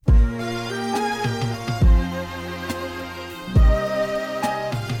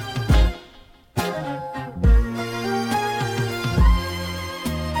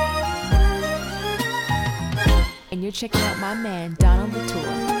my man Donald Latour.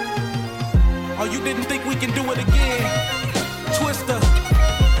 Oh, you didn't think we can do it again? Twister,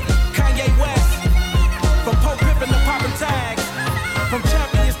 Kanye West, from Pope Pippin to poppin' tags, from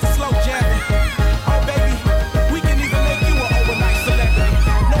champions to slow jamming. Oh baby, we can even make you an overnight celebrity.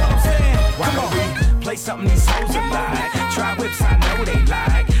 Know what I'm saying? Why don't we play something these hoes are like? Try whips, I know they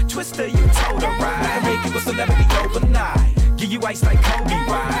like. Twister, you told her right. I can make you a celebrity overnight. Give you ice like Kobe,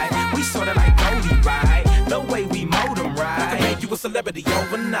 right? We sorta like Goldie, right? The way we mold them, right? I can make you a celebrity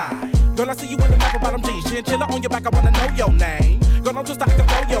overnight. Girl, I see you in the map bottom jeans, chinchilla on your back, I wanna know your name. Girl, I'm just I can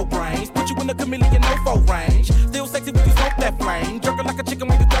blow your brains, put you in the chameleon no range. Still sexy when you smoke that flame, jerking like a chicken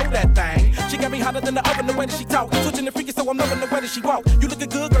when you throw that thing. She got me hotter than the oven, the way that she talk, switching the freaky, so I'm loving the way that she walk. You looking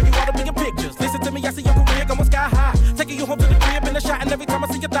good, girl, you oughta be in pictures. Listen to me, I see your career going sky high, taking you home to the crib in the shot, and every time I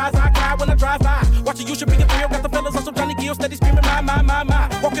see your thighs, I cry when I drive by. Watching you should be a thrill, got the fellas on some Johnny Gill, steady screaming my.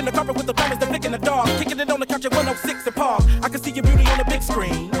 Walking the carpet with the diamonds, they're flicking the dog, kicking it on the couch at 106 and Park. I can see your beauty on the big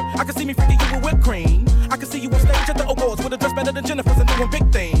screen. I can see me freaking you with whipped cream. I can see you on stage at the awards with a dress better than Jennifer's and doing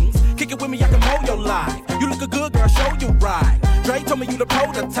big things. Kick it with me, I can mold your life. You look a good girl, show you right. Dre told me you the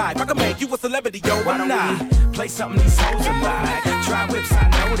prototype. I can make you a celebrity, yo, why I'm don't not. we play something these hoes are like? Try whips, I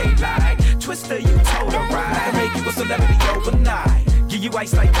know they like. Twister, you told her right. I can make you a celebrity overnight. Give you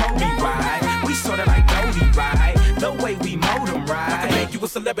ice like Kobe, right? We sorta like Goldie, right? The way we mold them, right? I can make you a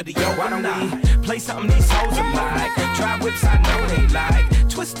celebrity, yo, Why I'm don't not. we play something these hoes are like? Try whips, I know they like.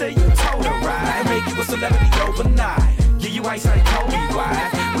 Twister, you told her I right. can make you a celebrity overnight. Give you ice like Kobe,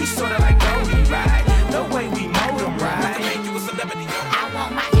 right? We sorta like Goldie, right? The way we mold them, I right? can make you a celebrity, yo. I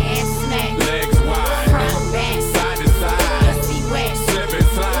want my ass smacked. Legs wide, Front, back, side to side, pussy wet. slip and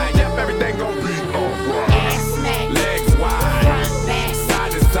slide. Yep, everything gon' be alright. Ass smacked. Legs wide, Front, back,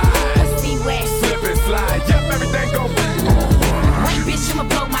 side to side, pussy wet. slip and slide. Yep, everything gon' be alright. Wait, bitch, I'ma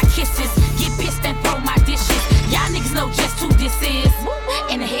blow my kisses. Get pissed and throw my dishes. Y'all niggas know just who this is.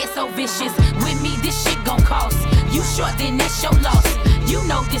 And the head so vicious. With me, this shit gon' cost. You short, then that's your loss. You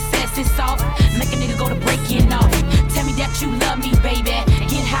know this ass is soft. Make a nigga go to breaking off. Tell me that you love me, baby.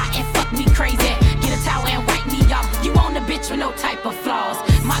 Get high and fuck me crazy. Get a towel and wipe me off. You on the bitch with no type of flaws.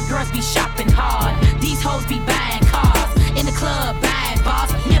 My girls be shopping hard. These hoes be buying cars. In the club, buying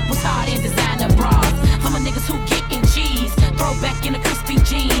bars. Nipples hard in designer bras. For my niggas who getting cheese. Throw back in the crispy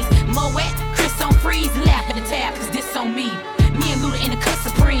jeans. Moet, Chris on freeze. Laugh at the tab, cause this on me. Me and Luda in the cut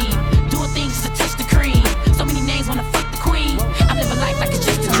supreme. Doing things just to touch the cream. So many names wanna fuck the queen. I'm living life like it's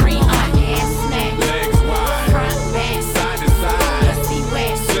just a dream. Ass smack. Legs wide, Front, back, side to side, pussy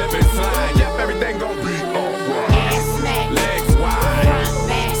wet. slip and slide. Yep, everything gon' be alright. Ass smack. Legs wide, Front,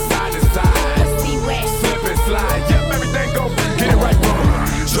 back, side to side, pussy wet. slip and slide. Yep, everything gon' be. Get it right, bro.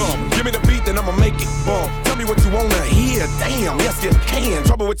 Jump, give me the beat, then I'ma make it bump. Tell me what you wanna hear. Damn, yes you can.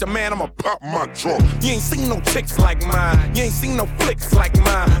 Trouble with your man, I'ma pop my trunk. You ain't seen no chicks like mine. You ain't seen no flicks like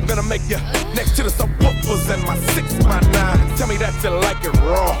mine. I'm gonna make you next to the subwoofers and my 6x9. Tell me that you like it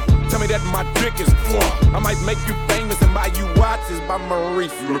raw. Tell me that my dick is plump. I might make you famous and buy you watches by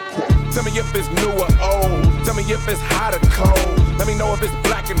Maurice LaCroix. Tell me if it's new or old. Tell me if it's hot or cold. Let me know if it's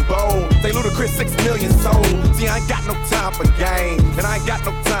black and bold. Say Ludacris 6 million sold. See, I ain't got no time for games, and I ain't got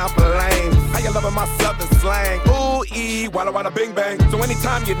no time for lame. How you loving my southern slang? Ooh, wada wada bing bang. So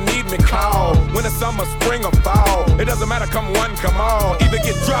anytime you need me, call. Winter, summer, spring, or fall. It doesn't matter, come one, come all. Either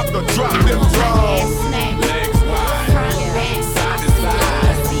get dropped or drop them draws. Legs wide, Front, back, side to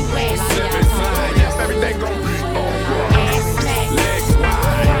side, pussy wet. slip and slide. Yep, everything gon' be alright. Ass smack. Legs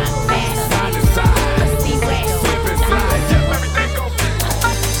wide, Front, back, side to side, pussy wet. slip and slide. Yep, everything gon'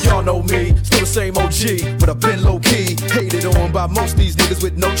 be. Y'all know me, still the same OG, but I've been low key. Hated on by most these niggas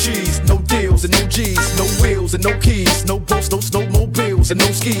with no cheese, no deals and no G's, no wheels and no keys, no boats, no snowmobiles and no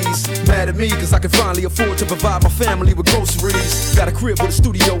skis. Mad at me cause I can finally afford to provide my family with groceries. Got a crib with a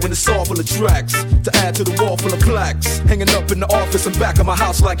studio and a saw full of tracks to add to the wall full of plaques. Hanging up in the office and back of my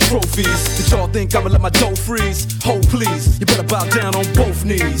house like trophies. Did y'all think I'ma let my dough freeze? Hold please, you better bow down on both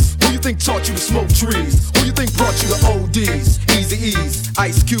knees. Who you think taught you to smoke trees? Who you think brought you to ODs? Easy E's,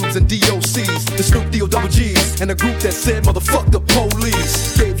 Ice Cubes and DOCs, the Snoop D-O-double-G's, and a group that said motherfuck the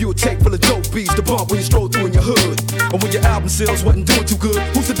police. Gave you a tape full of dope beats to bump when you stroll through in your hood. Or when your album sales wasn't doing too good,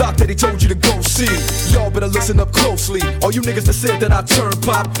 who's the doc that he told you to go see? Y'all better listen up closely. All you niggas that said that I turn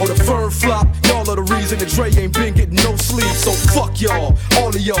pop or the firm flop, y'all are the reason that Dre ain't been getting no sleep. So fuck y'all, all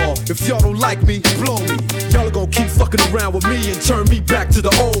of y'all. If y'all don't like me, blow me. Y'all are gonna keep fucking around with me and turn me back to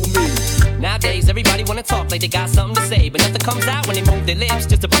the old me. Nowadays, everybody wanna talk like they got something to say, but nothing comes out when they move their lips.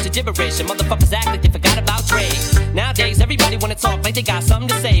 Just a bunch of gibberish, and motherfuckers act like they forgot about Dre. Nowadays, everybody wanna talk like they got something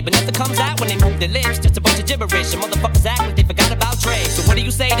to say, but nothing comes out when they move their lips. Just a bunch of gibberish, and motherfuckers act like they forgot about Dre. So what do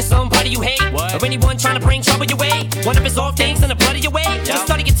you say to somebody you hate? What? Or anyone trying to bring trouble your way? One of his off things in the blood of your way? Just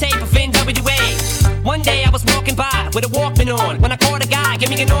study your tape of NWA. One day I was walking by with a Walkman on when I caught a guy, give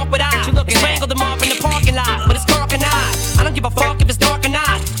me an awkward eye. Strangled him off in the parking lot with his cork and eye. I don't give a fuck if it's dark or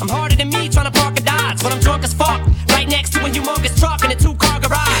not. I'm harder than me trying to park a Dodge, but I'm drunk as fuck. Right next to a humongous truck in a 2-car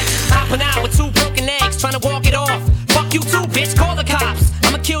garage. Hopping out with 2 broken legs, trying to walk it off. Fuck you too, bitch, call the cops.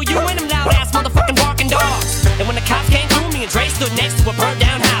 I'ma kill you and them loud ass motherfucking barking dogs. And when the cops came through, me and Dre stood next to a burned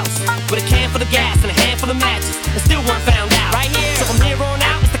down house with a can full of gas and a handful of matches, and still weren't found out. Right here, so from here on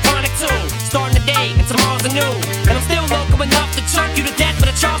out, it's the CRUNK 2. Starting the day and tomorrow's a new. And I'm still local enough to choke you to death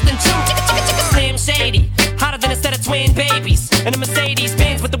with a Charleston chew. Slim Shady, hotter than a set of twin babies. And a Mercedes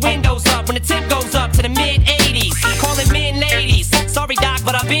Benz with the windows up when the temp goes up to the mid-80s. Calling men ladies. Sorry doc,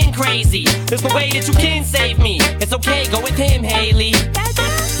 but I've been crazy. There's no way that you can save me. It's okay, go with him, Haley.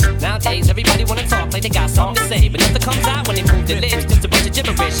 Nowadays, everybody wanna talk like they got something to say, but nothing comes out when they move their lips. Just a bunch of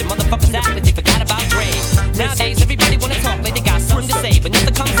gibberish, and motherfuckers act like they forgot about Dre. Nowadays, everybody wanna talk like they got something to say, but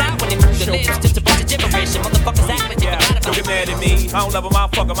nothing comes out when they move their lips. Just a bunch of gibberish, and motherfuckers act like they forgot about Dre. Don't get mad at me. I don't love him, I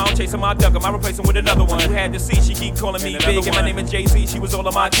fuck him. I don't chase him, I duck him. I replace him with another one. Who had to see? She keep calling me big, and my name is Jay-Z. She was all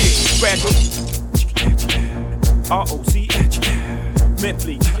on my dick. Gradual. R-O-C.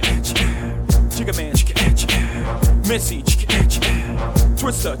 Mentally. Chicka man. Missy.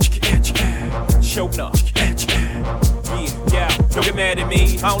 Twister. Showna. Yeah, don't get mad at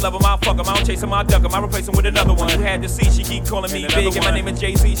me. I don't love him, I fuck him. I don't chase him, I duck him. I replace him with another one. Who had to see? She keep calling me big, and my name is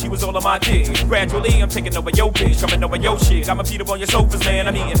Jay-Z. She was all on my dick. Gradually, I'm taking over your bitch, coming over your shit. I'ma beat up on your sofas, man.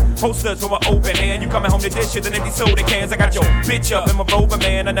 I'm eating posters from an open hand. You coming home to this shit and empty soda cans. I got your bitch up in my rover,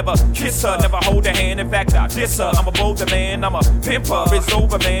 man. I never kiss her, never hold her hand. In fact, I diss her. I'm a bolder man. I'm a pimper. It's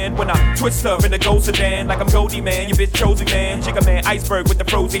over, man. When I twist her in the ghost sedan, like I'm Goldie, man. You bitch chosen, man. Chicken man, iceberg with the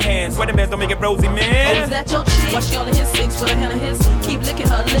frozen hands. Sweater man don't make it rosy, man. Oh, is that your chick? Why she all in his 6 with a hand on his? Keep licking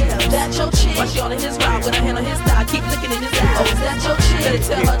her lips. That your chick? Why she all in his ride with a hand on his thigh? Keep licking in his ass. Oh, is that your chick? Better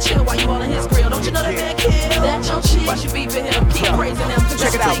tell her chill while you all in his grill. Don't you know that man kill? That your chick? Why she beefing him? Keep praising him.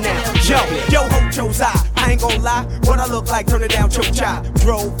 Check it out now. Yo, Hojo's eye. I ain't gon' lie. What I look like, turn it down, choke chai.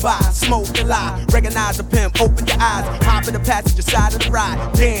 Drove by, smoked a lie. Recognize a pimp, open your eyes. Hop in the passenger side of the ride.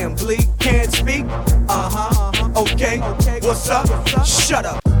 Damn, bleak, can't speak. Okay, what's up? Shut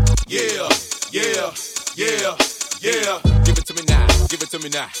up. Yeah. Give it to me now. Give it to me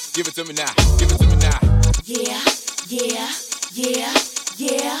now. Give it to me now. Give it to me now. Yeah.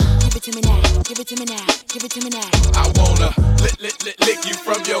 Give it to me now. Give it to me now. Give it to me now. I wanna lick you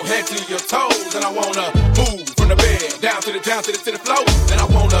from your head to your toes, and I wanna move from the bed down to the floor, and I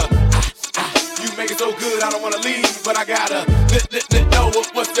wanna you make it so good I don't wanna leave, but I gotta know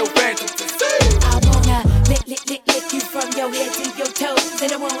what's your fantasy. I wanna lick you from your head to your toes,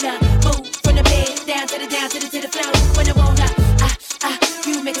 and I wanna move from the bed down to the floor. When I wanna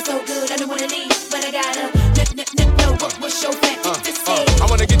you make it so good I don't wanna leave, but I gotta know what's your fantasy. I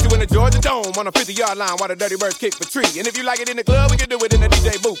wanna get you in the Georgia Dome on a 50-yard line while the Dirty Birds kick for tree. And if you like it in the club, we can do it in the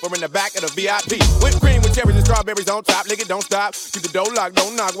DJ booth or in the back of the VIP. Whipped cream with cherries and strawberries on top. Lick it, don't stop. Keep the door locked,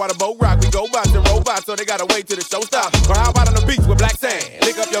 don't knock while the boat rock. We go bots and robots, so they gotta wait till the show stops. Or how about on the beach with black sand?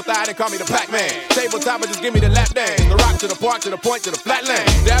 Lick up your thigh and call me the Pac-Man. Tabletop, just give me the lap dance. The rock to the park, to the point, to the flatland.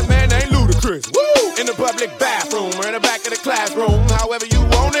 That man ain't ludicrous. Woo! In the public bathroom or in the back of the classroom. However you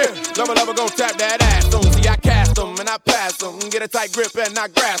want it. Lover gon' tap that ass soon. See, I cast them and I pass them. Get a tight grip and I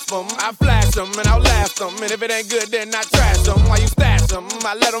grasp them. I flash them and I'll last them. And if it ain't good, then I trash them. While you stash them,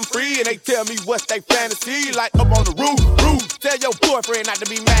 I let them free and they tell me what's they fantasy. Like up on the roof. Tell your boyfriend not to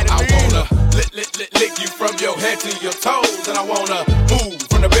be mad at me. I wanna lick you from your head to your toes, and I wanna move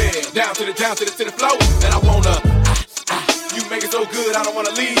from the bed down to the floor, and I wanna you make it so good I don't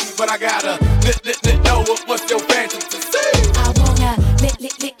wanna leave, but I gotta know what's your fantasy. I wanna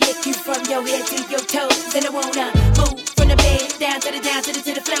lick you from your head to your toes, and I wanna move from the bed down to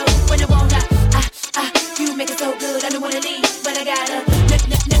the floor. When I wanna you make it so good I don't wanna leave, but I gotta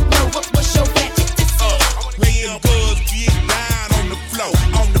know what's your fantasy. Real girls get down on the floor.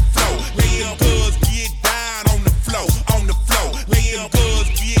 Real girls get down on the floor. Real girls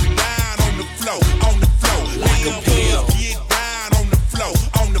get down on the floor. Like a pill. Get down on the floor.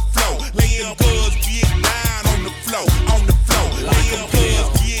 Real girls get down on the floor. Like a pill.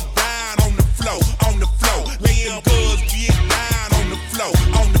 Get down on the floor. Real girls get down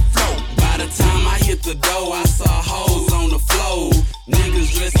on the floor. By the time I hit the door, I saw hoes on the floor. Niggas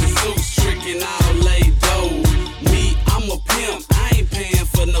dressed in suits, tricking all laid dough. Me, I'm a pimp, I ain't paying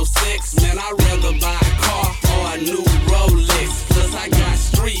for no sex. Man, I'd rather buy a car or a new Rolex. Plus I got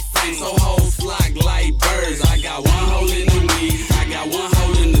street fame, so hoes flock like birds. I got one hole in the weed, I got one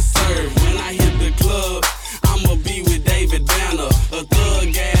hole in the serve. When I hit the club, I'ma be with David Banner, a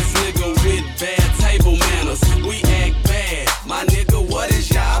thug ass nigga with bad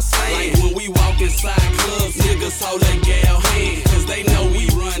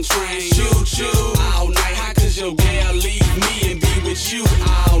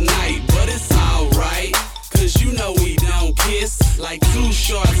Too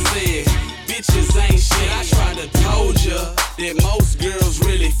Short said, bitches ain't shit. I tried to told ya that most girls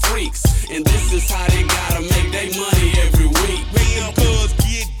really freaks, and this is how they gotta make their money every week. Let them girls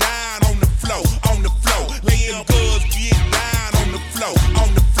get down on the floor, on the floor. Let them girls get down on the floor,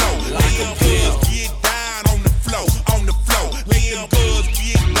 on the floor. Let them girls get down on the floor, on the floor. Let them girls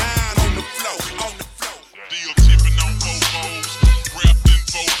get down on the floor, on the floor. Still tipping on fofos, wrapped in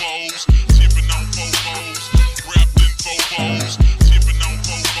fofos, tipping on fofos, wrapped in fofos, tipping on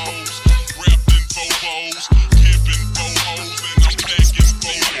fofos, wrapped in fofos, tipping fofos, and I'm packing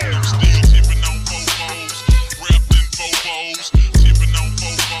fofos. Still tipping on fofos, wrapped in fofos, tipping on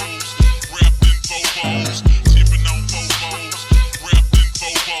fofos, wrapped in fofos, tipping on fofos, wrapped in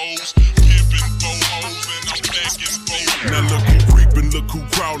fofos, tipping fofos, and I'm packing fofos. Now look who creepin', look who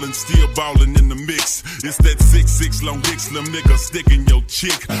crawlin', still ballin' in the mix. It's that 6'6" long dick, slim nigga sticking your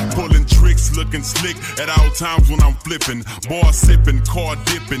chick. Pullin' tricks, looking slick at all times when I'm flippin'. Bar sippin', car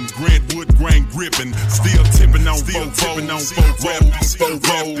dippin', Grant Wood grain grippin'. Still tippin' on fofos, rappin'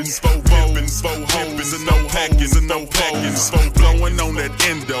 fofos, and no hackins and no packins. Blowin' on that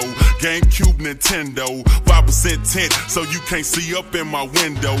endo, GameCube Nintendo. 5% tint, so you can't see up in my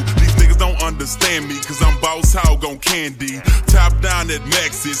window. These niggas don't understand me, cause I'm boss hog on candy. Top down at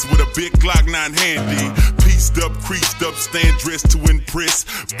Maxis with a big Glock 9 handy. Pieced up, creased up, stand dressed to impress.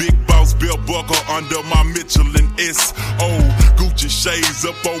 Big boss belt buckle under my Michelin S. Oh, Gucci shades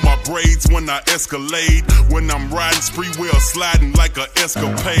up on my braids when I escalade. When I'm riding spree wheel sliding like a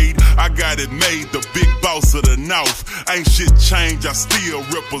escapade. I got it made, the big boss of the North. Ain't shit changed, I still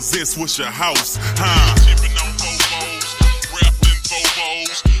represent Swisher House. Tipping on fofos, wrapped in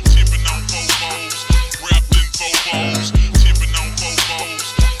fofos, tipping on fofos, wrapped in fofos, tipping on fofos,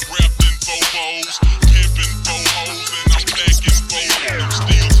 wrapped in fofos, tipping fofos, and I'm packing fofos.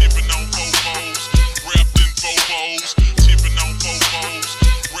 Still tipping on fofos, wrapped in fofos, tipping on fofos,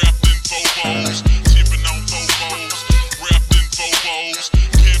 wrapped in fofos, tipping on fofos, wrapped in fofos,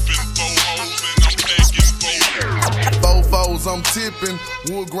 tipping fofos, and I'm packing fofos. Fofos, I'm tipping.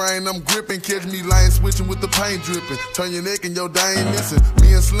 Wood grain, I'm gripping. Catch me lane switching with the paint dripping. Turn your neck and your day ain't missing.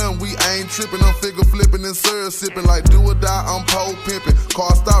 Me and Slim, we ain't tripping. I'm figure flipping and syrup sipping. Like do or die, I'm pole pimping.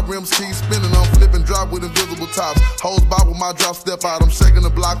 Car stop, rims keep spinning. I'm flipping, drop with invisible tops. Hose bob with my drop, step out. I'm shaking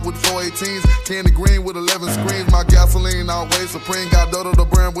the block with 418s. Candy green with 11 screens. My gasoline always supreme. Got Dodo the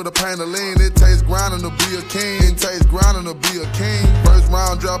brand with a pain of lean. It tastes grinding to be a king. It tastes grinding to be a king. First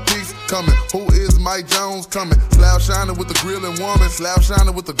round drop piece coming. Who is Mike Jones coming? Slab shining with the grilling woman. Slab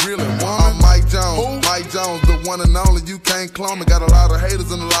shining with the grilling woman. I'm Mike Jones. Who? Mike Jones, the one and only. You can't clone me. Got a lot of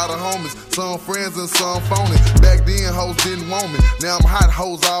haters and a lot of homies. Some friends and some phony. Back then, hoes didn't want me. Now I'm hot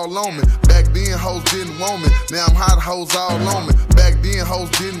hoes all on me. Back then, hoes didn't want me. Now I'm hot hoes all on me. Back then, hoes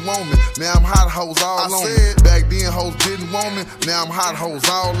didn't want me. Now I'm hot hoes all on me. Back then, hoes didn't want me. Now I'm hot hoes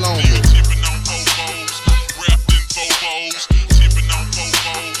all on me. Tipping on fofos, wrapped in fofos, tipping on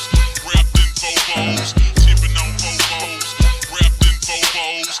fofos, wrapped in fofos, tipping on fofos, wrapped in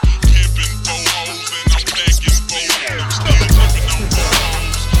fofos, tipping fofos, and I'm packing fofos. Still tipping on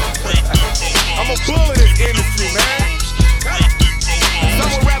fofos, wrapped in fofos. I'm a bull in this industry, man. Some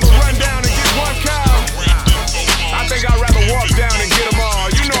would rather run down and get one cow. I think I'd rather walk down and get them all.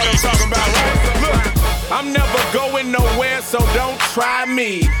 You know what I'm talking about, right? Look, I'm never going nowhere, so don't try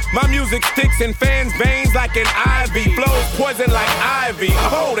me. My music sticks in fans' veins like an ivy. Flows poison like ivy.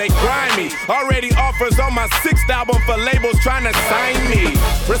 Oh, they grimy. Already offers on my 6th album for labels trying to sign me.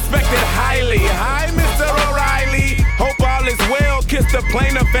 Respected highly. Hi, Mr. O'Reilly. Hope all is well. Kiss the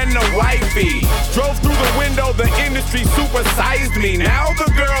plaintiff and the wifey. Drove through the window, the industry supersized me. Now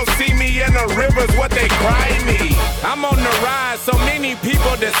the girls see me in the rivers, what they cry me. I'm on the rise, so many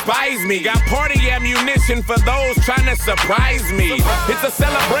people despise me. Got party ammunition for those trying to surprise me. It's a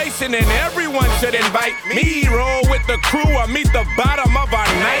celebration and everyone should invite me. Roll with the crew or meet the bottom of our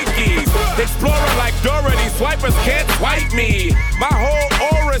Nikes. Explorer like Dorothy, swipers can't swipe me. My whole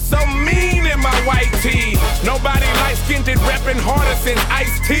aura's so mean in my white tee. Nobody light-skinned reppin' harder since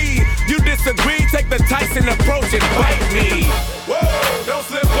Ice-T. You disagree, take the Tyson approach and bite me. Whoa, don't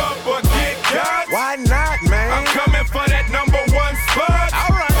slip up or get cut. Why not, man? I'm coming for that #1 spot.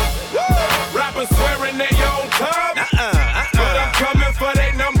 Alright. Rappers swearing they own tough. But I'm coming for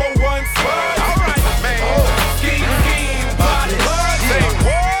that #1 spot. Alright, man. Scheme, bot, say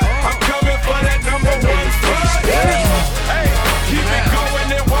what? I'm coming for that #1 spot. Hey, keep it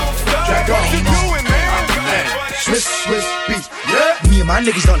going, it won't stop. What you doing, man? I'm coming for that. Swiss beats, yeah. Me and my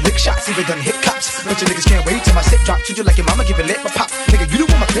niggas done lick shots, even done hit cops. Bunch of niggas can't wait till my set drop. Treat you like your mama, give it lit, my pop. Nigga, you don't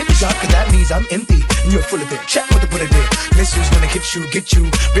want my clip shot, cause that means I'm empty and you're full of it. Check what the bullet did. Missiles gonna hit you, get you,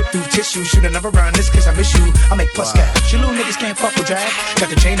 rip through tissue. Shoot another round, this case I miss you. I make plus cash. You little niggas can't fuck with drag. Got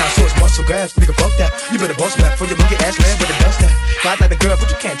the chain out, so it's muscle grabs. Nigga, fuck that. You better boss back for your monkey ass man with the dust that. God like the girl,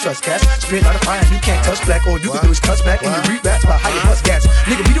 but you can't trust cats. Spit out of fire, you can't touch black. All you can do is cuss back and you read raps about how you bust gas.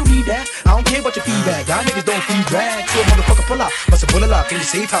 Nigga, we don't need that. I don't care about your feedback. Y'all niggas don't feed drag. So a motherfucker pull out, bust a bullet lock in your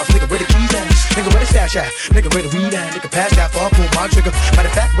safe house. Nigga, where the keys at? Nigga, where the stash at? Nigga, where the weed at? Nigga, pass that far, pull my trigger. Matter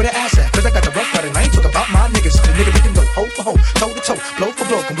of fact, where the ass at? Cause I got the rough cut and I ain't talking about my niggas. The nigga, we can go hoe for hoe, toe to toe, blow for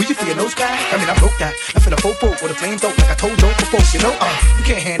blow. Can we you for your nose guy? I mean, I broke that. I finna faux with the flames dope like I told Joe before. You know, you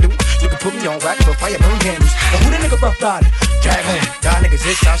can't handle. You can put me on rack for fire burn candles. But who the nigga rough got it? Drag home. Y'all niggas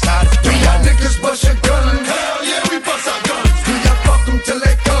is outside. Do y'all niggas bust your guns? Hell yeah, we bust our guns. Do y'all fuck them till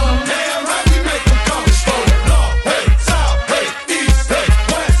they come? Damn right, we make them come. It's for the north, hey, south, hey, east, hey,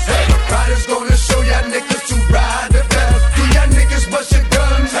 west, hey. Riders gonna show y'all niggas to ride the best. Do y'all niggas bust your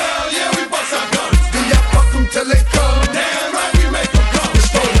guns? Hell yeah, we bust our guns. Do y'all fuck them till they come? Damn right, we make them come. It's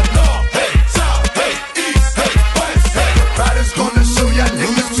for the north, hey, south, hey, east, hey, west, hey. Riders gonna show y'all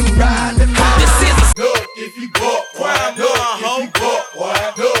niggas to ride the best. Look, if you buck, why? Look, if you buck,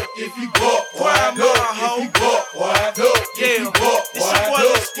 why? Look, if you buck, why? Look, if you buck, why? Look, if you buck, why?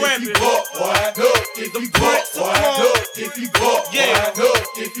 Look, if you buck, why? Look, if you buck, why? Look, if you buck, why? Look,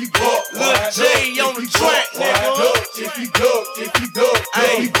 if you buck, why? J on the track, nigga. Look, if you duck, if you duck,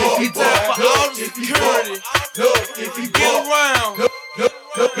 hey, it's time for all the security. Look, if you get around,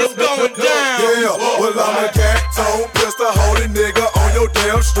 it's going down. Yeah, well I'm a cat tone pistol holding nigga on your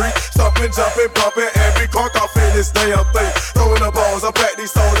damn street. Stomping, jumping, bumping, every crunk off in this damn thing. Throwing the balls up at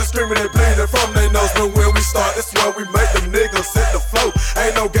these soldiers, screaming and bleeding from their nose. But when we start, that's where we make them niggas hit the flow.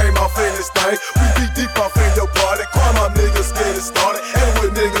 Ain't no game off in this thing. We be deep off in your party. Crime my niggas get it started. And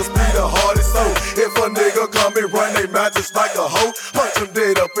with niggas be the hardest. So if a nigga come and run they mouth just like a hoe, punch him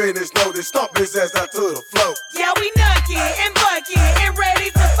dead up in his nose and stomp his ass out to the floor. Yeah, we nucky and bucky and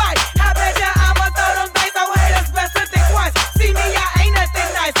ready to fight. I bet ya I'ma throw them dice. I haters best to think twice. See me, I ain't nothing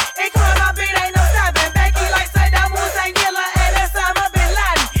nice. And crime my beat ain't no stopping. Becky like Saddam Hussein, Killer, and Osama bin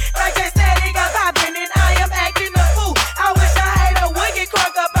Laden. Like they said, it got poppin', and I am acting a fool. I wish I had a wicked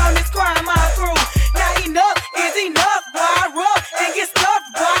crunk up on this crime my crew. Now enough is enough, boy. I rub and get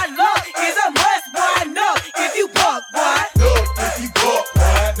stuffed, boy. Love is a must, boy. No, if you buck, boy. Look, if you buck,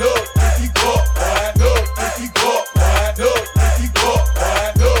 boy. Look, if you buck, boy. Look, if you buck, boy. Look, if you buck,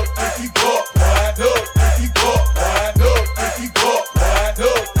 boy. Look, if you buck, boy. Look, if you buck, boy. Look, if you buck, boy.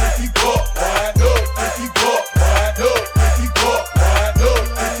 Look, if you buck, boy. Look, if you buck, boy. Look, if you buck, boy. Look, if you buck, if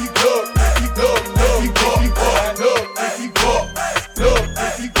you buck, if you buck, look, if you buck, look,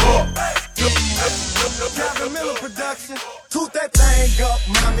 if you buck. Captain Miller production. Toot that thing up,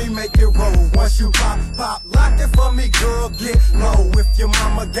 mommy, make it roll. Once you pop, pop, lock it for me, girl, get low. If your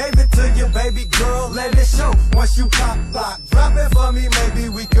mama gave it to you, baby girl, let it show. Once you pop, lock, drop it for me, maybe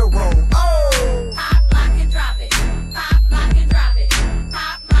we can roll. Oh! Pop, lock, and drop it. Pop, lock, and drop it.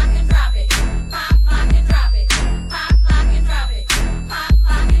 Pop, lock, and drop it. Pop, lock, and drop it. Pop, lock, and drop it. Pop,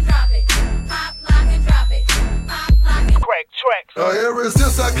 lock, and drop it. Pop, lock, and drop it. Pop, lock, and Crack tracks. Ever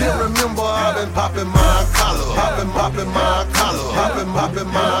since I can remember, I've been popping my collar, popping my collar, popping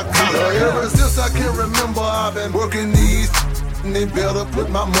my collar. Ever since I can remember, I've been working these, and they better put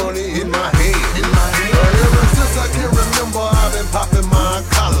my money in my hand. Ever since I can remember, I've been popping my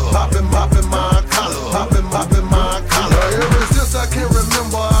collar, popping my collar, popping my collar. Ever since I can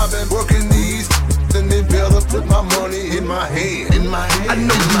remember, I've been working these, and they better put my money in my hand. I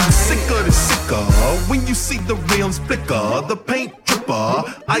know you're sicker than sicker when you see the rims flicker, the paint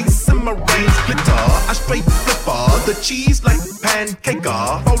dripper, ice in my range glitter. I straight flipper, the cheese like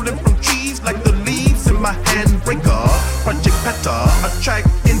pancaker, rolling from trees like the leaves in my handbreaker. Project Petter,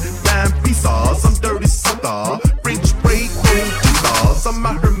 attracting dime pieces. I'm dirty sucker, bring spray gold teethers. I'm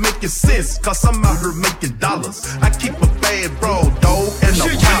out here making sense, cause I'm out here making dollars. I keep a bad bro, dough, and a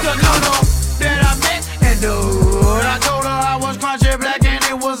pop collar. That I met and dude, I told her I was crunchy black and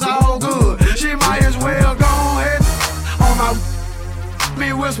it was all good. She might as well go ahead on my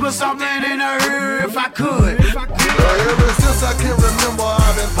me whisper something in her ear if I could. Ever since I can remember,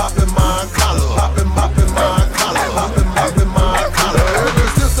 I've been popping my collar, popping my collar, popping my collar. Ever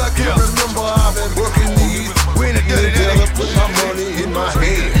since I can remember, I've been working these, they put my money in my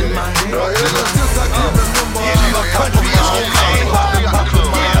hand. Ever since I can remember, I've been popping my collar, popping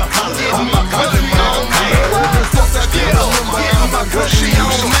my collar, popping my collar. Ever since I can remember, I've been working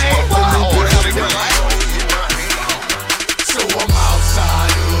these, So I'm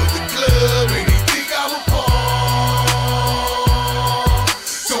outside of the club and he think I'm a pawn.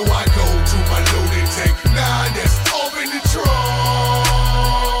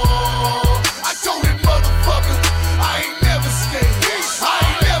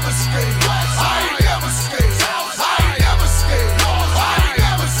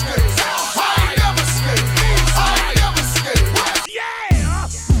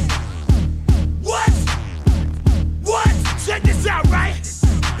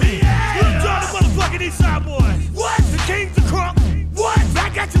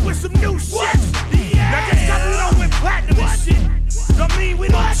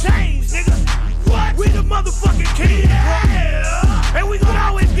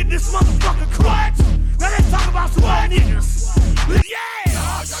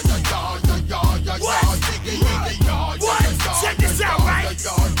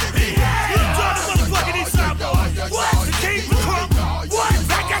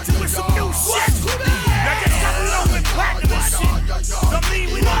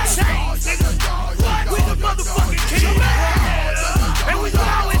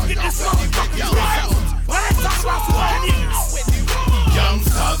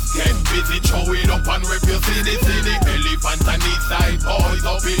 boys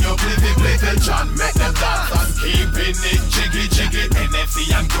up in your blizzy blizzy. John make them dance and keeping it jiggy jiggy. NFC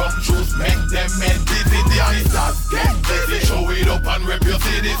and crunk juice make them men dizzy dizzy. Stars get busy, show it up and rep your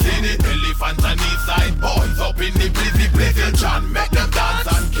city city. Elephant and east side boys up in the blizzy blizzy. John make them dance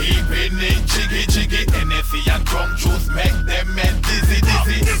and keeping it jiggy jiggy. NFC and crunk juice make them men dizzy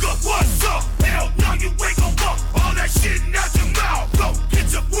dizzy. Nigga, what's up? Hell no, you ain't gon' fuck all that shit out your mouth. Go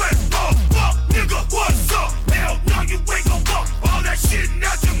get your breath up, fuck. Nigga, what's up? Hell no, you ain't gon' fuck all that shit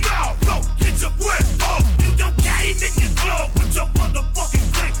out your mouth. Go get your breath up. You don't came in your club with your motherfucking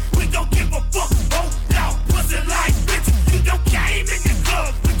clique. We don't give a fuck. Oh, now pussy like bitch. You don't came in your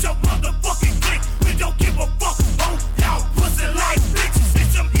club with your motherfucking clique. We don't give a fuck. Oh, now pussy like bitch.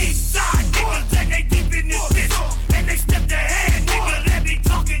 It's some east side niggas and they deep in this bitch. And they step their hand, nigga, let me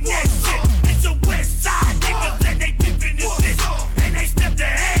talking that shit. It's some west side niggas and they deep in this bitch. And they step their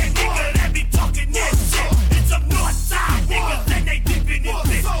hand, nigga, let me talking that shit. It's some north side niggas and they deep in this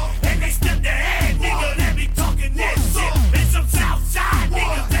bitch. And they step their hand, nigga, let me talking that shit. It's some south side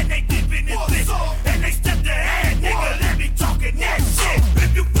niggas and they deep in this bitch. And they step their hand, nigga, let me talking that shit.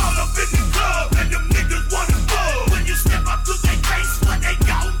 If you fall up in the club and them niggas wanna move, when you step up to their face, what they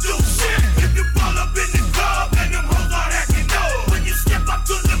gon' do shit. If you fall up in the club and them hoes are acting up, when you step up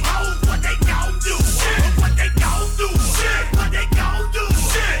to them hoes, what they gon' do shit. What they gon' do shit. What they gon' do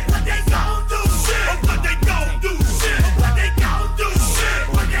shit. What they gon' do shit. What they gon' do shit. What they gon' do shit.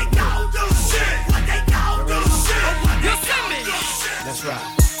 What they gon' do shit. What they gon' do shit. You see me? That's right.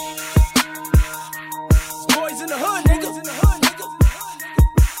 Boys in the hood, niggas.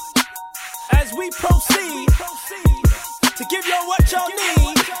 As we proceed to give y'all what y'all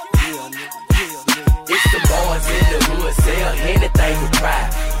need. It's the boys in the hood, sell anything with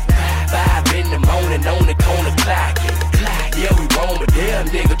pride. 5 in the morning on the corner clock. Yeah, we roam, but damn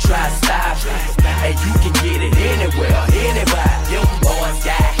nigga try to stop. And you can get it anywhere, anywhere. Them boys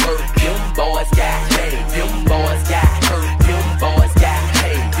got hurt, them boys got paid, them boys got hurt, them boys got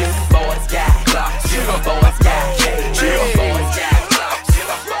paid, them boys got clocked, them boys got paid, them boys got clocked, them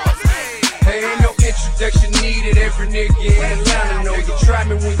boys got. Hey, ain't no introduction needed. Every nigga in Atlanta know you. Try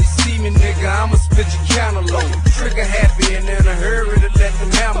me when you see me, nigga. I'ma spit your cantaloupe. Trigger happy and in a hurry to let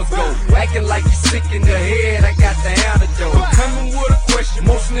them hammers go. Acting like you sick in the head. I got the antidote. Coming with a question.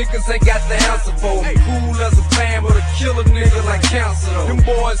 Most niggas ain't got the answer for. Cool as a fan, but a killer nigga like cancer though. Them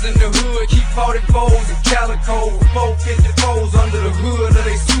boys in the hood keep 44s and calico. 454s under the hood of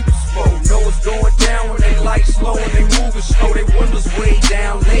they super sport. Know what's going down when they light slow and they moving slow. They windows way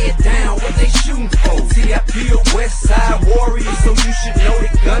down, lay it down. What they shooting for? TIP or West Side Warriors, so you should know the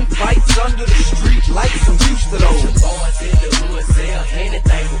gunfights under the street lights. I'm used to those. The boys in the hood sell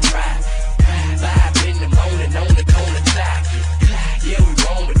anything with pride. 5 in the morning on the corner clock. Yeah, we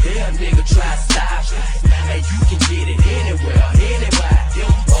roam, but damn nigga try to stop. And you can get it anywhere, anywhere.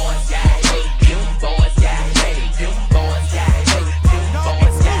 Them boys got hurt, them boys got paid, them boys got hurt, them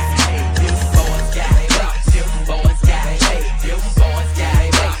boys got paid, them boys got hurt, them boys got paid, them boys got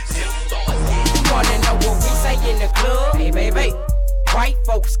hurt, them boys got. You wanna know what we say in the club? Hey baby. White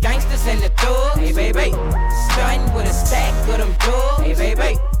folks, gangsters and the thugs. Hey baby. Stunning with a stack of them dubs. Hey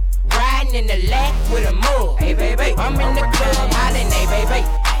baby. Riding in the lack with a mug. Hey baby. I'm in the club hollering. Hey baby.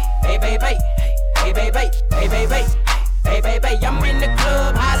 Hey baby. Hey baby. Hey baby. Hey baby. I'm in the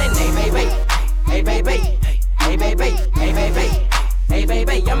club hollering. Hey baby. Hey baby. Hey baby. Hey baby. Hey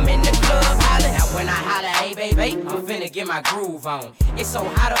baby, I'm in the club hollering. Now when I holler, hey baby, I'm finna get my groove on. It's so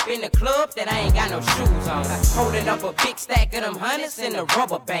hot up in the club that I ain't got no shoes on. Holding up a big stack of them hundreds in a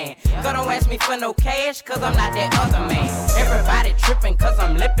rubber band. Girl, don't ask me for no cash, cause I'm not that other man. Everybody tripping cause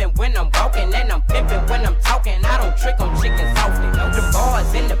I'm lippin' when I'm walking. And I'm pimpin' when I'm talking. I don't trick on chickens softly. The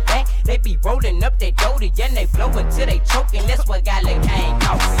boys in the back, they be rolling up their doty and they blowin' till they choking. That's what got the cane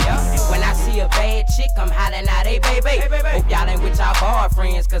coffee, yeah. And when I see a bad chick, I'm hollering out, hey baby. Hope y'all ain't with y'all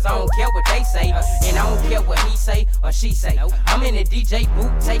boyfriends, cause I don't care what they say. And I don't care what he say or she say. I'm in the DJ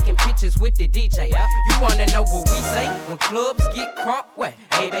booth taking pictures with the DJ. You wanna know what we say when clubs get crunk wet?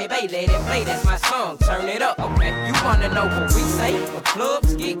 Hey baby, let it play, that's my song, turn it up, okay? You wanna know what we say when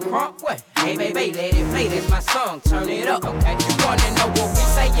clubs get crunk wet? Hey baby, let it play, that's my song, turn it up, okay? You wanna know what we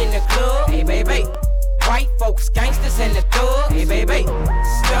say in the club? Hey baby. White folks, gangsters and the thugs. Hey baby.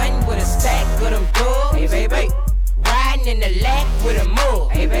 Stunning with a stack of them dubs. Hey baby. Riding in the lack with a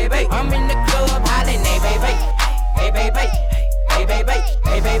mug. Hey baby. I'm in the club hollering. Hey baby. Hey baby. Hey baby.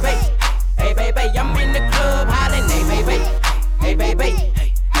 Hey baby. Hey baby. I'm in the club hollering. Hey baby. Hey baby.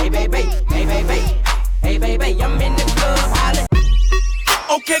 Hey baby. Hey baby. Hey baby. I'm in the club hollering.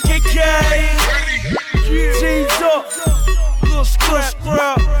 Okay, G's up. Little scrap.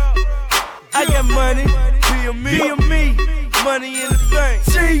 I got money. Be a me. money in the bank.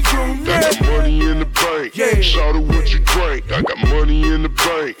 I got money in the bank. Shout out what you drink. I got money in the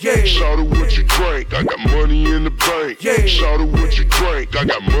bank. Shout out what you drink. I got money in the bank. Shout out what you drink. I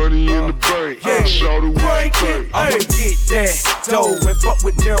got money in the bank. Shout out what you drink. I'ma get that dough and fuck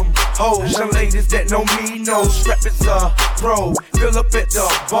with them hoes. Young ladies that know me know strap is a pro. Fill up at the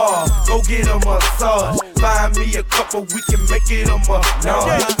bar, go get a massage. Find me a couple, we can make it a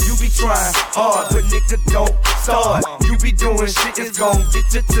massage. You be trying hard, but nigga don't start. You be doing shit that's gon'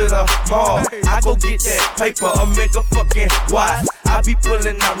 get you to the mall. I go get that paper, a mega fucking watch. I be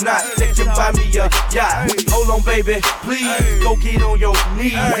pulling, I'm not. They can buy me a yacht. Hold on, baby, please go get on your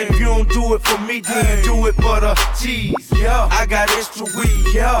knees. If you don't do it for me, then you do it for the cheese. Yeah, I got extra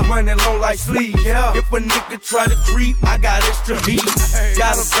weed. Yeah, running low like sleeves. Yeah, if a nigga try to creep, I got extra heat.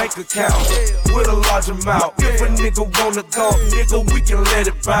 Got a bank account with a large amount. If a nigga wanna go, nigga, we can let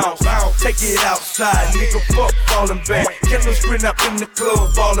it bounce. Take it outside, nigga, fuck falling back. Killers sprint up in the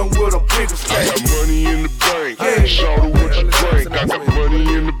club, ballin' with a bigger stack. I got money in the bank. Shout out what you drink. I got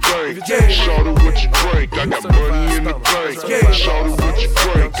money in the bank. Shout out what you drink. I got money in the bank. Shout out what you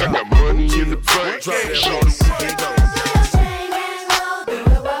drink. I got money in the bank. Shout out what you drink.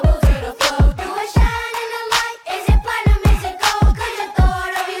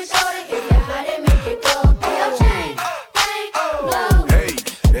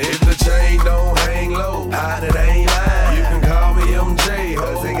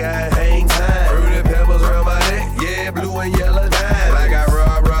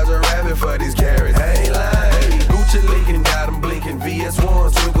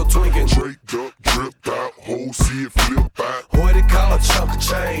 See it flip out. What it call a chunk of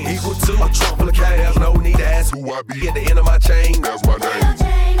change equal to a trunk full of cash. No need to ask who I be at the end of my chain. That's my name.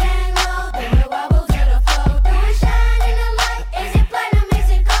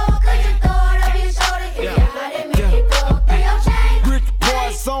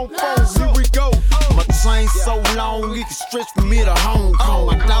 On phones, here we go. My chain so long, it can stretch from me to Hong Kong.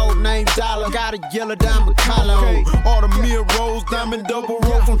 My dog named Dollar got a yellow diamond collar on. All the mirror rolls, diamond double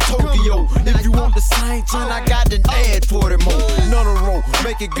roll from Tokyo. If you want the same chain, I got an ad for them more. Another roll,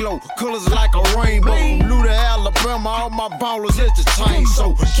 make it glow, colors like a rainbow. From Blue to Alabama, all my ballers is the chain.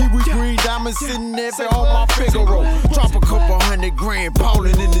 So Kiwi green diamonds sitting there on my Figaro. Drop a couple $100 grand,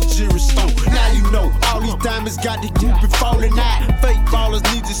 ballin' in the jewelry store. Now you know, all these diamonds got the Cupid falling out. Fake ballers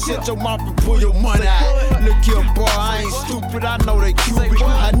need to shut your mouth and pull your money out. Look here, boy, I ain't stupid, I know they Cupid.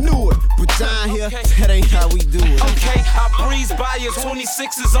 I knew it, but down here, that ain't how we do it. Okay, I breeze by you,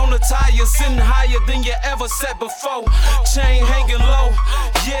 26s on the tires, sitting higher than you ever sat before. Chain hanging low,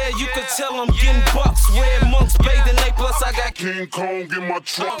 yeah, you could tell I'm getting bucks. Red monks bathing they plus I got King Kong in my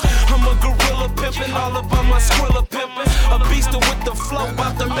truck. I'm a gorilla pimpin', all about my Skrilla pimpin'. A beast with the flow,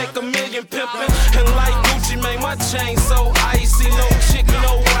 about to make a million pimpin'. And like Gucci made my chain so icy, no chick,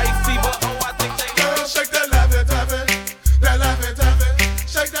 no white fever. Oh, I think they girl, shake that laffy taffy, that laffy taffy,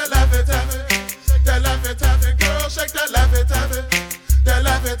 shake that laffy taffy, that laffy taffy, girl, shake that laffy taffy, that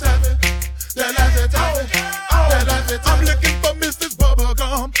laffy taffy, that laffy taffy, that laffy taffy. I'm looking for Mrs.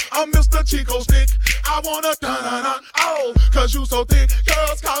 Bubblegum, I'm Mr. Chico Stick. I wanna dun-dun-dun, oh, cause you so thick.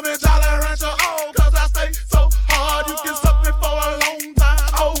 Girls call me Jolly Rancher, oh, cause I stay so hard. You can suck me for a long time.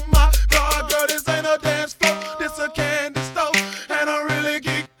 Oh my God, girl, this ain't a dance floor, this a candy store. And I'm really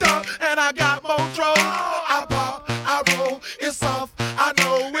geeked up, and I got more trouble. I pop, I roll, it's soft. I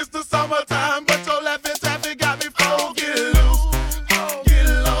know it's the summertime, but your laffy taffy got me full. Get loose, get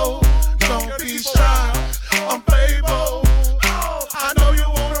low, don't be shy. I'm playboy. I know you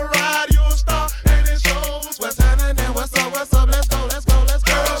wanna ride, you a star, and it shows. What's happening? What's up? Let's go, let's go, let's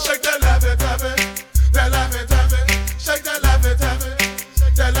go. Girl, shake that laffy taffy, that laffy taffy, shake that laffy taffy,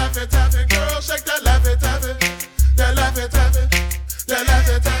 that laffy taffy. Girl, shake that laffy taffy, that laffy taffy, that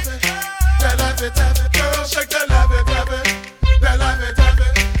laffy taffy, that laffy taffy. Girl, shake that laffy taffy, that laffy taffy,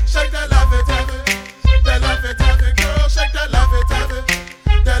 shake that laffy taffy, that laffy taffy. Girl, shake that laffy taffy,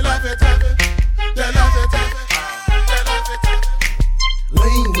 that laffy taffy, that laffy taffy, that laffy taffy.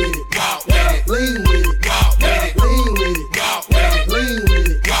 Lean with it, walk with it, lean with it, walk with it, lean with it, walk with it, lean with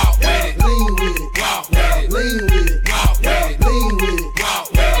it, walk with it, lean with it, walk with it, lean with it, walk with it, lean with it, walk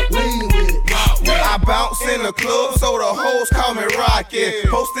with it, lean with it. walk with it. I bounce in the club, so the hoes call me Rocket.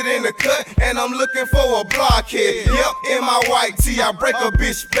 Posted in the cut, and I'm looking for a blockhead. Yep, in my white tee, I break a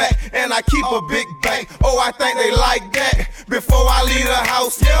bitch back, and I keep a big bank. Oh, I think they like that. Before I leave the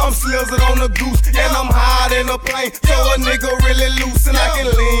house, I'm slizzing on the goose, and I'm high in the plane. So a nigga really loose, and I can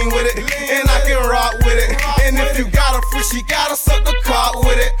lean with it, and I can rock with it. And if you got a free, she gotta suck the cock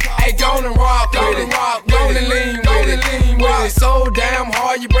with it. Hey, go and rock with it, go and lean with it. So damn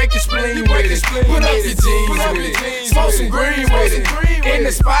hard, you break your spleen with it. Put up your jeans with it, smoke some green In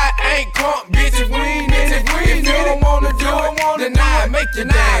the spot, ain't crunk, bitch, if we ain't in it. If you don't wanna do it, then I make you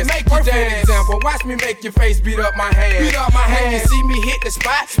dance. Perfect example, watch me make your face beat up my hand. When you see me hit the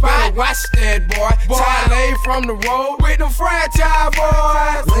spot, better watch that boy. Charlie from the road with them franchise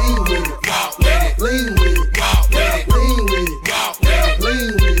boys. Lean with it, walk with it, lean with it, walk with it, lean with it, walk with it, lean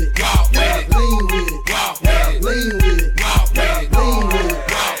with it, walk with it, lean with it, walk with it, lean with it, walk with it, lean with it,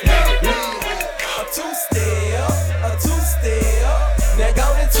 walk with it. A two-step. Now go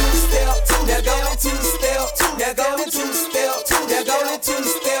to two-step. Now go to two-step. Now go to two-step. Now go to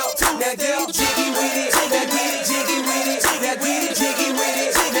two-step. Now get jiggy with it. Now get jiggy with it. Now get jiggy with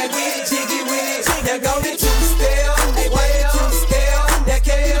it. Now get jiggy with it. Now go to two-step. Hey, why you two-step? Now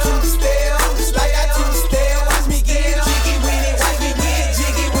get two-step. Like I two-step. Watch me get jiggy with it. Watch me get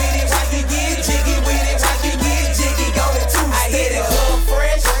jiggy with it. Watch me get jiggy with it. Watch me get jiggy. Go to two-step. I hit it hood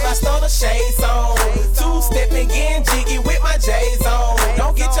fresh. I stole the shades on. Two-stepping, getting jiggy with my J's on.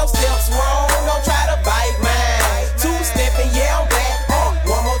 Don't get your steps wrong. Don't try to bite mine. Two-stepping, yeah, I'm back.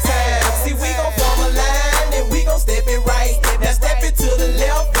 One more time. See, we gon' form a line and we gon' step it right. Now step it to the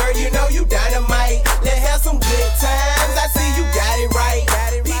left, girl. You know you dynamite. Let's have some good times. I see you got it right.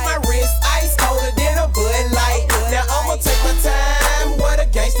 Beat my wrist, ice colder than a Bud Light. Now I'ma take my time. Where the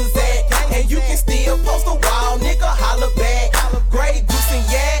gangsters at? And you can still post a wall, nigga. Holla back. Grey goose and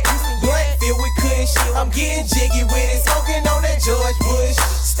yak. Blunt filled with kush. I'm getting jiggy with it. Smoking on that George Bush.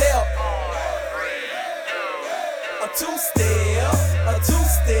 Step. A two-step.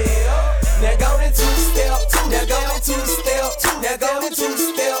 Now go to two-step. Now go to two-step. Now go to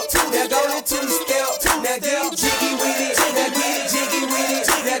two-step. Now go to two-step. Now get jiggy with it. Now get jiggy with it.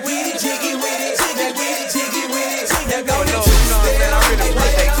 Now get jiggy with it. Now get jiggy with it. Now go to two-step. I really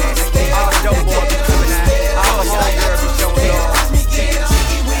appreciate that. All the dope boys be coming out. All the homegirls be showing love.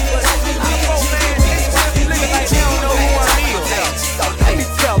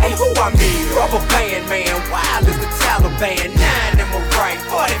 Who I mean, rubber band man, wild as the Taliban, 9 in my right,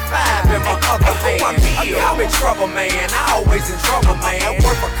 45 in my other hand. I'm in trouble, man, I always in trouble, man.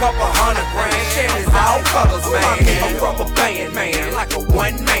 Worth a couple $100 grand, Chevys all colors, man. A rubber band man, like a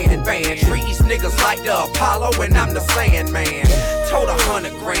one-man band. Treat these niggas like the Apollo and I'm the Sandman. Told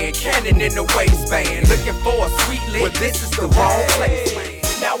 $100 grand, cannon in the waistband. Looking for a sweet lick, but this is the wrong place.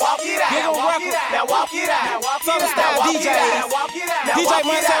 Now walk it out. Now walk it out. Now walk it out. Southern style DJ. DJ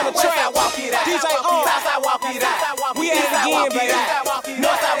Months on the track. DJ on. Southside walk it out. We at it again, baby.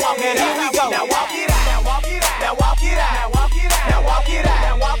 Northside walk it out. Here we go. Now walk it out. Now walk it out. Now walk it out. Now walk it out. Now walk it out.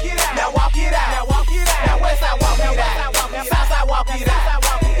 Now walk it out. Now walk it out. Now walk it out. Now Westside walk it out. Southside walk it out.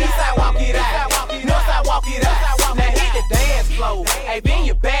 Eastside walk it out. Northside walk it out. Now hit the dance floor. Hey, bend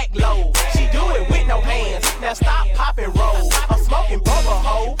your back low. She do it with no hands. Now stop, pop and roll. I'm smoking bubble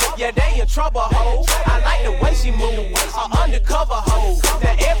hoe. Yeah, they in trouble hoe. I like the way she move. Undercover hoe.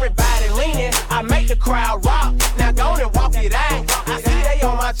 Now everybody leaning. I make the crowd rock. Now go and walk it out. I see they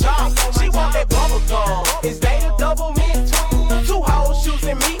on my job. She want that bubble gum. Is they the double mint? 2 hoes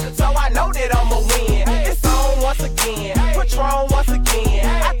choosing me, so I know that I'ma win. It's on once again. Patron once again.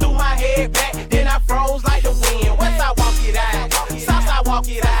 I threw my head back, then I froze like the wind. Westside walk it out. Southside walk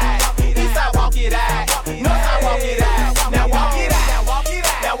it out. Eastside walk it out. Northside walk it out. Now walk it out. Now walk it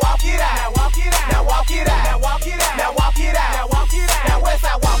out. Now walk it out. Now walk it out. Now walk it out. Now walk it out. Now walk it out. Now walk it out. Now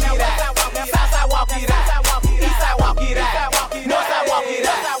Westside walk it out. Southside walk it out. Eastside walk it out. Northside walk it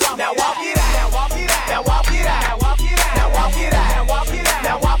out. Now walk it out. Now walk it out. Now walk it out. Now walk it out. Now walk it out. Now walk it out.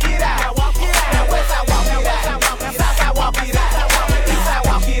 Now walk it out. Now walk it out. Now Westside walk it out. Southside walk it out. Eastside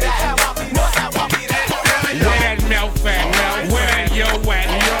walk it out. Northside walk it out. Where that mouth at? Where that yo at?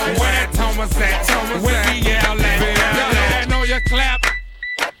 Where that Thomas at? Where the yell at? Y'all hear that? Know your clap.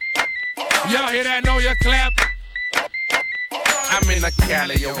 Y'all hear that? Know your clap. I'm in a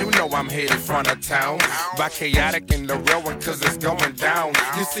Cali, yo, you know I'm headed front of town. By chaotic in the real one, cause it's going down.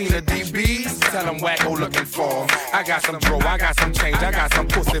 You seen the DBs? Tell them wacko looking for them. I got some bro, I got some change, I got some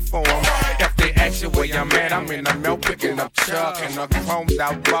pussy for them. If they ask you where I'm at, I'm in the milk picking up Chuck and a chromed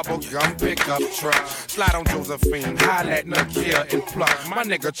out bubble gum pickup truck. Slide on Josephine, holla at Nakia and Pluck. My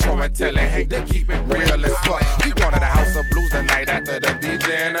nigga Troy tell it, hey, they keep it real as fuck. We going to the House of Blues tonight after the DJ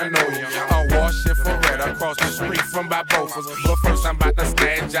and I know you. I'll wash it for red across the street from Barbosa's. But first I'm about to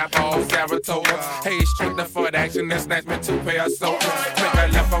snatch up all Saratoga. Hey, straight the foot action and snatch me 2 pair of soldiers. Make a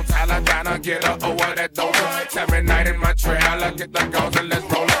left on Tyler Donna, get a over that doja. Every night in my trailer, get the guns and let's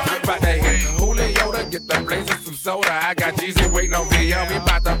roll it. About to hit Julio to get the blazing some soda. I got Jeezy waiting on me, we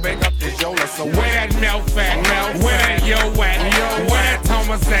about to bake up this Yola. So where that mouth at? Where that yo at? Where that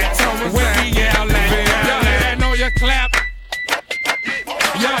Thomas at? Where the yell at? Y'all hear that? Know your clap.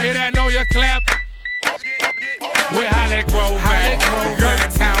 Y'all hear that? Know your clap. Where Holly Grove at? Girl,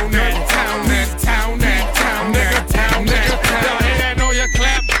 town that, town that, town that, town nigga, town that. Y'all hear that? Know your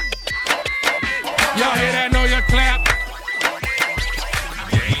clap. Y'all hear that? Know your clap.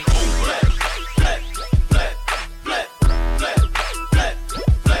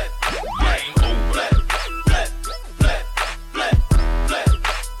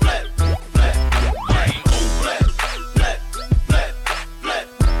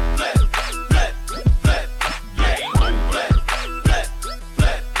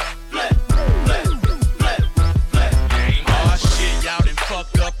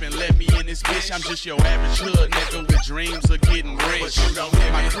 I'm just your average hood nigga with dreams of getting rich.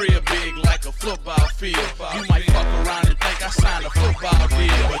 My crib big like a football field. You might fuck around and think I signed a football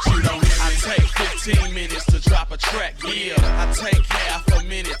deal, but you don't hear me. I take 15 minutes to drop a track, yeah. I take half a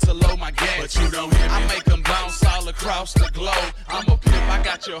minute to load my gas, but you don't hear me. I make them bounce all across the globe. I'm a pimp, I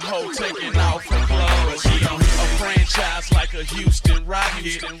got your hoe taking off her clothes. But you don't hear me. A franchise like a Houston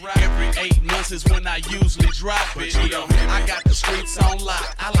Rocket. Every 8 months is when I usually drop it. But you don't hear me. I got the streets on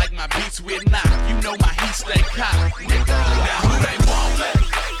lock. I like my beats with knock. You know my heat stay cocked, nigga. Now who they want?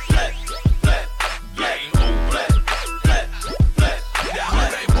 Black, game on black. Now who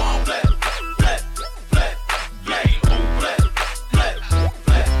they want? Black, game on black.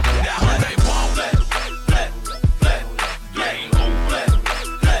 Now who they want? Black, game on black.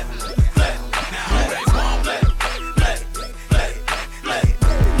 Now who they want? Black.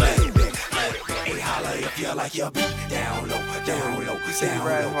 Hey, holla if you like your beat down low, down low, down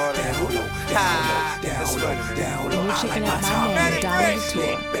low, down low. Down low, you checking out my man, Dollar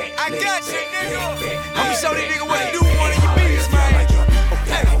Tour. I got you, nigga. I'ma show these niggas what to do with one of your beats, man.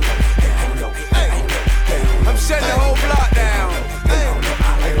 Hey, I'm shutting the whole block down.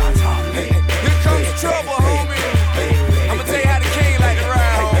 Hey, here comes trouble, homie. I'ma tell you how the king like to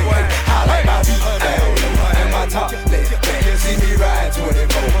ride, homeboy. I like my beat down low and my top left. You see me ride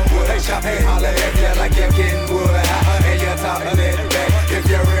 24. Hey, shop, hey, holla at you like you're getting wood. And your top left back if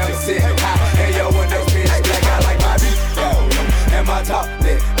you're real sick. And your windows pitch black. I like my beat down low and my top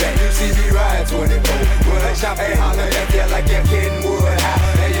left back. You see me ride 24. Would I shop, hey, holla at you like you're getting wood.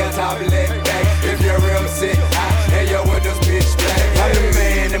 And your top left back if you're real sick. And your windows pitch black. I'm the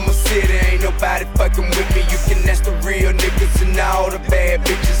man in my city, ain't nobody fucking with me. You can ask the real niggas and all the bad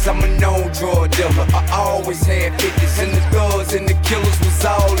bitches. I'm a known drug dealer. I always had 50s, and the thugs and the killers was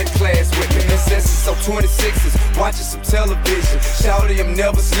all in class with me. Incessant, so 26s, watching some television. Shouty, I'm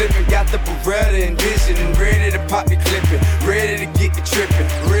never slipping. Got the Beretta and Vision, and ready to pop the clipping, ready to get the tripping,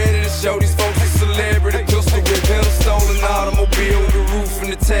 ready to show these folks a celebrity. Pistol whipping, a stolen automobile with the roof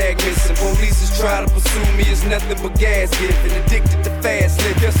and the tag missing. Police is trying to pursue me, it's nothing but gas giving. Addicted to fast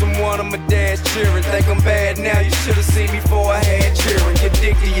live, guess I'm one of my dad's cheering. Think I'm bad now, you should've seen me before I had cheering. Get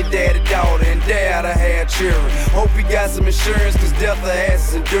dick to your daddy daughter and dad I had cheering. Hope he got some insurance, cause death of ass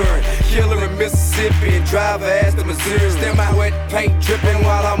is enduring. Killer in Mississippi and driver ass to Missouri. Still my wet paint dripping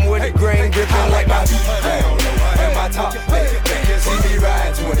while I'm with the grain gripping. I like my beat down low and my top left. You see me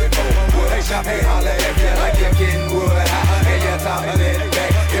ride 24. Hey, shop, hey, holla at you like you're getting wood. And your top left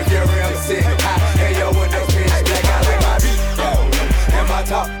back if you're real sick. And your windows pitch black. I like my beat down low and my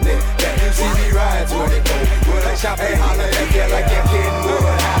top left back. You see me ride 24. Would I shop, hey, holla at you like you're getting wood.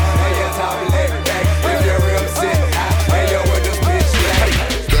 And your top left back if you're real sick. And your windows pitch black.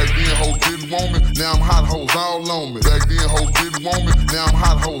 Back then, hoes didn't want me. Now I'm hot hoes all on me. Back then, hoes didn't want me. Now I'm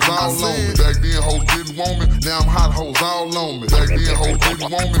hot hoes all on me. Back then, hoes didn't want me. Now I'm hot hoes all on me. Back then, hoes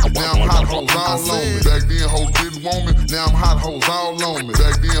didn't want me. Now I'm hot hoes all on me. Back then, hoes didn't want me. Now I'm hot hoes all on me.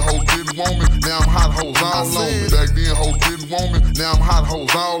 Back then, hoes didn't want me. Now I'm hot hoes all on me. Back then, hoes didn't want me. Now I'm hot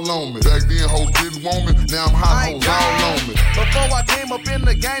hoes all on me. Back then, hoes didn't want me. Now I'm hot hoes all on me. Before I came up in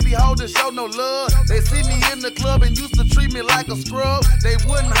the game, these hoes didn't show no love. They see me in the club and used to treat me like a scrub. They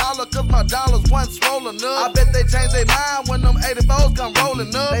wouldn't holler cause my dollars wasn't swollen up. I bet they changed their mind when them 84s come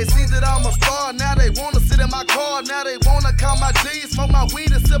rolling up. They see that I'm a star, now they wanna sit in my car. Now they wanna count my G's, smoke my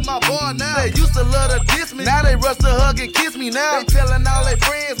weed and sip my bar. Now they used to love to diss me, now they rush to hug and kiss me. Now they telling all their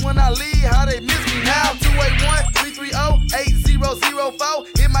friends when I leave how they miss me. Now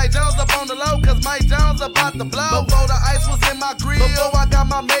 281-330-8004. Hit Mike Jones up on the low cause Mike Jones about to blow. Before the ice was in my grill, before I got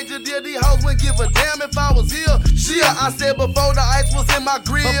my major deal, these hoes wouldn't give a damn if I was here. Shit, I said before the ice was in my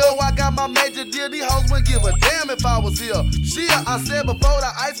grill, before I got my major deal, these hoes wouldn't give a damn if I was here. Shit, I said before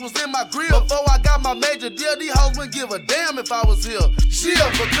the ice was in my grill, before I got my major deal, these hoes wouldn't give a damn if I was here. Shit,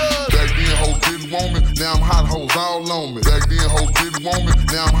 because back then, hoes didn't want me, now I'm hot hoes all on me. Back then hoes didn't want me,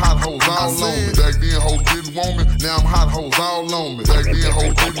 now I'm hot hoes all on me. Back then hoes didn't want me, now I'm hot hoes all on me. Back then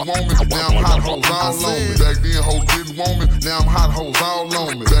hoes didn't want me, now I'm hot hoes all on me. Back then hoes didn't want me, now I'm hot hoes all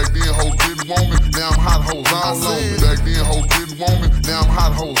on me. Back then hoes didn't want me, now I'm hot hoes all on me. Back then hoes didn't want me, now I'm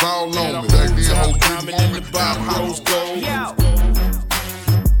hot hoes all on me. Back then hoes didn't want me, now I'm hot hoes all on me.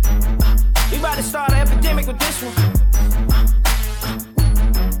 We about to start an epidemic with this one.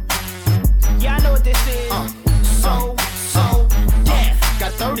 Yeah, I know what this is. So death.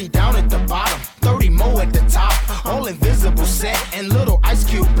 Got 30 down at the bottom, 30 more at the top. All invisible set and little ice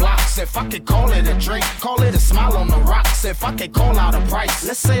cube blocks. If I could call it a drink, call it a smile on the rocks. If I could call out a price,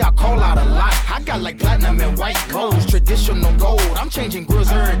 let's say I call out a lot. I got like platinum and white clothes, traditional gold. I'm changing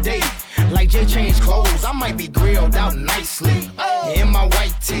grills every day, like Jay changed clothes. I might be grilled out nicely in my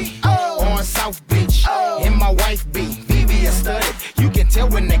white tee on South Beach. In my wife beat, VVS studded. You can tell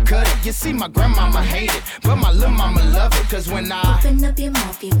when they cut it. You see, my grandmama hate it, but my little mama love it. Cause when I open up your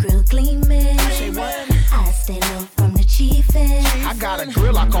mouth, your grill gleaming. I stay low from the chiefin'. I got a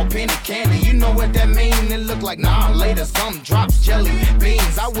grill I call penny candy. You know what that mean? It look like later gumdrops, jelly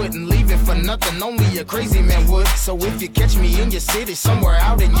beans. I wouldn't leave it for nothing, only a crazy man would. So if you catch me in your city, somewhere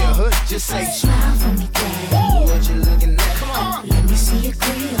out in your hood, just say smile for me, daddy. What you looking at? Come on, let me see your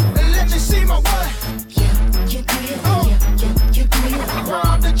grill. Let you see my what? Your grill, your grill.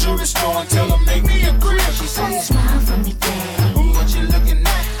 Rob the jewelry store and tell them make me a grill. She said smile for me, daddy. What you looking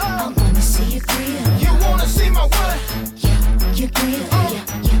at? I wanna see your grill. You wanna see my what? Your grill,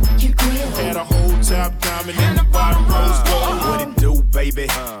 your grill. Had a whole top diamond in the bottom rose gold. What it do, baby?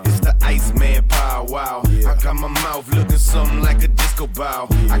 It's the Iceman power, wow. I got my mouth looking something like a disco ball.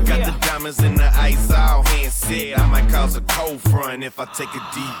 I got the diamonds in the ice all hand said. I might cause a cold front if I take a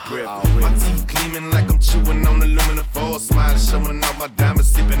deep breath. My teeth gleaming like I'm chewing on aluminum foil. Smiling, showing off my diamonds,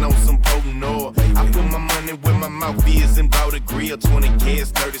 sipping on some potent oil. I put my money where my mouth is and bought a grill. 20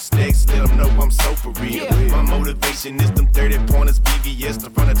 kids, 30 stacks, let them know I'm so for real. My motivation is them 30 pointers, BVS, the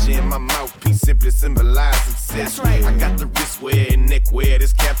furniture in my mouthpiece simply symbolize success. I got the wristwear and neckwear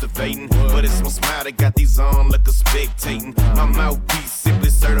that's captivating, but it's my smile that got these on like a spectating. My mouthpiece simply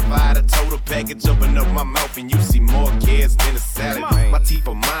certified, a total package. Open up my mouth and you see more kids than a salad. My teeth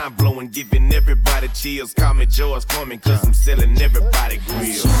are mind blowing, giving everybody chills. Call me George Foreman, cause I'm selling everybody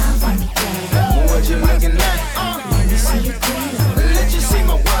grills. What you looking at? Let me see your grill. Let you see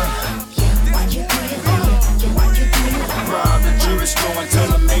my what? Your grill. Rob the jewelry store and tell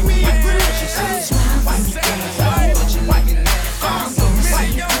them make me a grill. She said smile for me, daddy. What you looking at?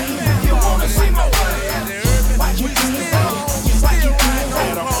 You wanna see my what? Your grill.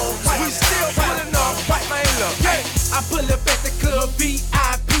 We still pulling up, right man, look. I pull up at the club,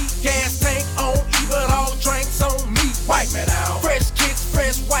 VIP, gas tank on E, but all drinks on me. Wipe me down. Fresh kicks,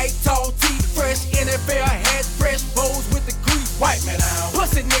 fresh white tall tee, fresh NFL hat, fresh bows with the grease. Wipe me down.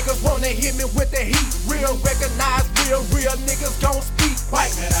 Pussy niggas wanna hit me with the heat. Real recognize, real niggas gon' speak.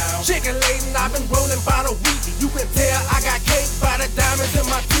 Wipe me down. Chicken laden, I've been rolling by the week. You can tell I got cake by the diamonds in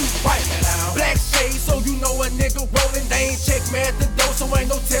my teeth. Wipe me down. Black shades, so you know a nigga rolling. They ain't check me at the door, so ain't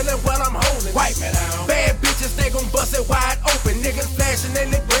no telling what I'm holding. Wipe me down. Bad bitches, they gon' bust it wide open. Niggas flashing they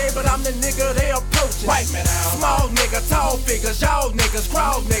lip red, but I'm the nigga they approaching. Wipe me down. Small nigga, tall figures, y'all niggas,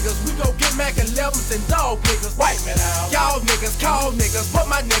 crowd niggas. We gon' get Mac 11s and dog niggas. Wipe me down. Y'all niggas, call niggas, but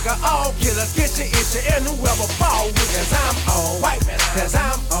my nigga all killers. Get your issue and whoever fall with. Cause I'm on. Wipe me down. Cause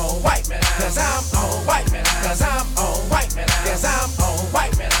I'm on. Wipe me down. Cause I'm on. Wipe me down. Cause I'm on. Wipe me down. Cause I'm on.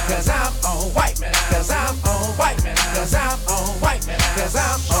 Wipe me down. Cause I'm on. Wipe me down. Cause I'm on. Wipe me down. Cause I'm on. Wipe me down. Cause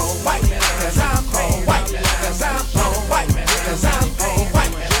I'm on. Wipe me down. Cause I'm on. Wipe me down. Cause I'm on. Wipe me down. Cause I'm on. Wipe me down. Cause I'm on.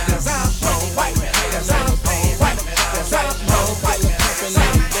 Wipe me down. Cause I'm on. Wipe me down. Cause I'm on. Wipe me down.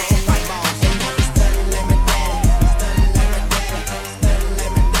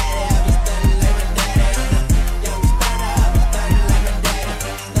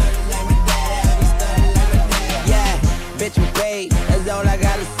 Bitch, we paid, that's all I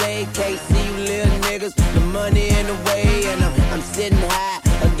gotta say. Can't see you little niggas, the money in the way. And I'm sitting high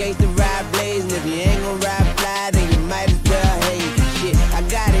against the ride blaze. And if you ain't gon' ride fly, then you might as well hate. Shit, I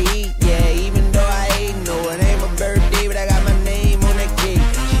gotta eat, yeah, even though I ain't. No, it ain't my birthday, but I got my name on that cake.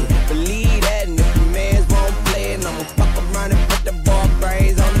 Shit, believe that, and if the mans won't play, and I'ma fuck around and put the ball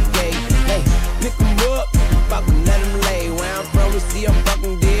brains on the gate. Hey, pick 'em up, fucking let 'em lay. Where I'm from, we see a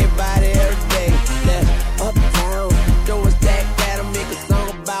fucking dead body every day. That's uptown. Throw a stack at him, make a song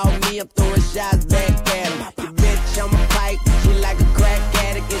about me. I'm throwing shots back at him. Your bitch on my pipe, she like a crack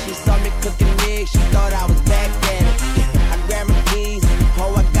addict. And she saw me cooking eggs, she thought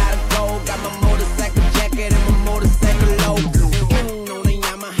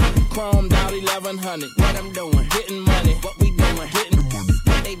money. What I'm doing, getting money. What we doing, getting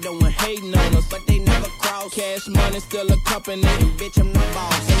what they doing, hating on us, but they never cross. Cash money still a company, and bitch I'm the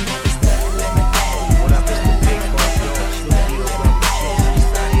boss. What up, Mr. Big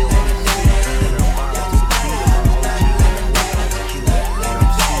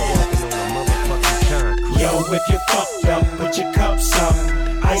Yo, if you fucked up, put your cups up.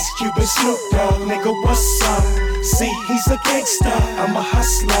 Ice Cube and Snoop Dogg, nigga, what's up? See, he's a gangster, I'm a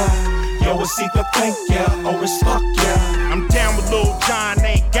hustler. Yo, it's either thank ya or it's fuck ya. I'm down with Lil John,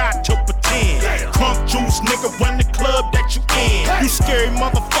 ain't got to pretend. Crunk juice, nigga, run the club that you in. You scary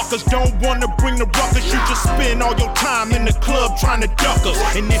motherfuckers don't wanna bring the ruckus. You just spend all your time in the club trying to duck us.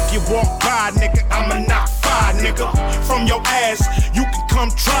 And if you walk by, nigga, I'ma knock five, nigga. From your ass, you can come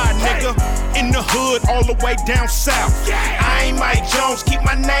try, nigga. In the hood, all the way down south. I ain't Mike Jones, keep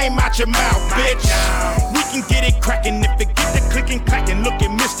my name out your mouth, bitch. We can get it crackin' if it get the clickin' clackin'. Look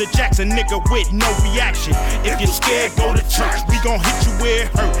at Mr. Jackson, nigga, with no reaction. If you're scared, go to church. We gon' hit you where it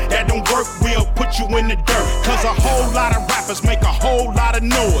hurt. That don't work, we'll put you in the dirt. Cause a whole lot of rappers make a whole lot of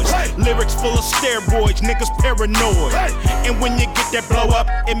noise. Lyrics full of steroids, niggas paranoid. And when you get that blow up,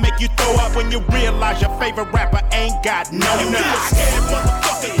 it make you throw up when you realize your favorite rapper ain't got no nerve. If you a scared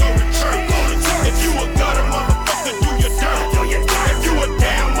motherfucker, go to church. If you a gutter motherfucker, do your dirt. If you a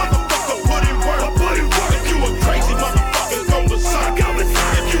down motherfucker, put in work. If you a crazy motherfucker, go berserk.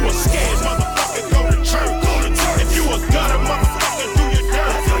 If you a scared motherfucker, go to church. If you a gutter motherfucker, do your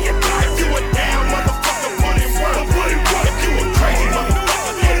dirt. If you a down motherfucker, put in work. If you a crazy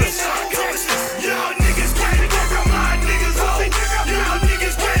motherfucker, go berserk. Y'all niggas crazy, got my niggas holy. Y'all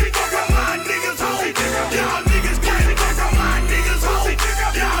niggas crazy, got my niggas holy. Y'all niggas crazy, got my niggas holy.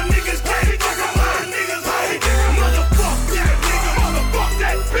 Y'all niggas crazy, got my niggas holy. Motherfuck that nigga, motherfuck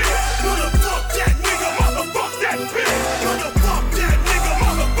that bitch. Motherfuck that nigga, motherfuck that bitch. Motherfuck that nigga,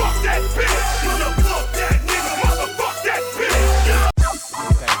 motherfuck that bitch. Motherfuck that nigga, motherfuck that bitch.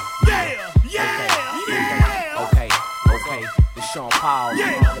 Okay. It's Sean Paul,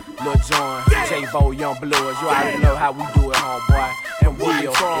 Lil Jon, J-Bo, Young Bloods. You already know how we do it, homeboy. And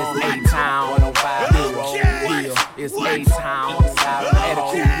Will, it's A-Town, 105 Will, it's A-Town,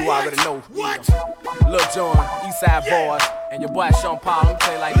 Attitude, you already know. Lil Jon, Eastside Boys, and your boy Sean Paul. Let me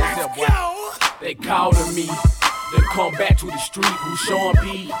tell you like this here, boy. They calling me, then come back to the street, who Sean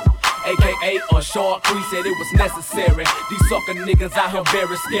P. AKA a short crease, said it was necessary. These sucker niggas out here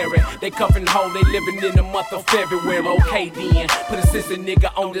very scary. They cuffin' home, they living in the month of February. Okay then, put a sister nigga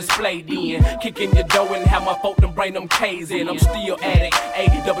on display then. Kick in your door and have my folk to bring them K's in. I'm still addict,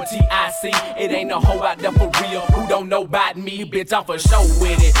 A-double-T-I-C. It ain't a hoe out there for real who don't know about me, bitch, I'm for sure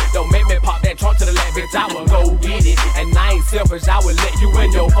with it. Don't make me pop that trunk to the left, bitch, I will go get it. And I ain't selfish, I will let you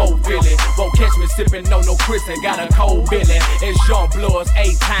in your whole feeling. Won't catch me sippin' on no Chris and got a cold Billy. It's Young Bloods,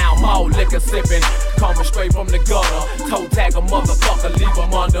 A-Town, all liquor sippin', coming straight from the gutter. Toe tag a motherfucker, leave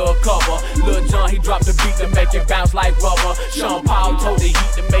him under a cover. Lil Jon, he dropped the beat to make it bounce like rubber. Sean Paul told the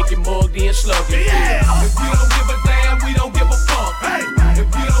heat to make it mugged in slugging. If you don't give a damn, we don't give a fuck.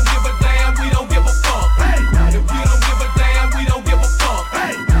 If you don't give a damn, we don't give a fuck. If you don't give a damn, we don't give a fuck.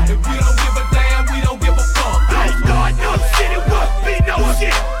 If you don't give a damn, we don't give a fuck. Don't start no shit, it won't be no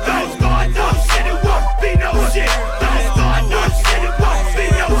shit. Don't start no shit, it won't be no shit. Don't start no shit, it won't be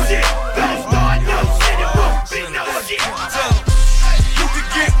no shit. Don't start no shit, it won't be no shit. You can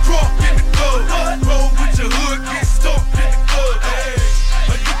get drunk in the club, roll with your hood, get stumped in the club, hey.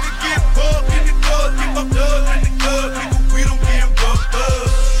 Or you can get bugged in the club, get fucked up in the club, nigga, we don't give a fuck.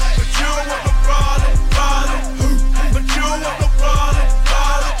 But you don't want no problem. But you don't want no problem.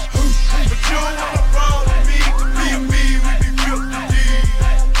 But you don't want no problem. Me, we be real to G.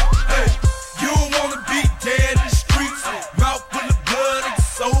 Hey, you don't wanna be dead in the streets, mouth full of blood and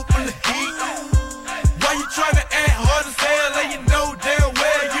soul full of heat. Why you tryna act hard as hell and you know damn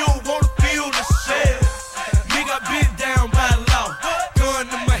well you don't wanna feel the shell? Nigga, I been down by the law, gun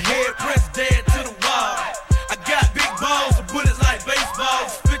to my head, press dead to the wall. I got big balls and bullets like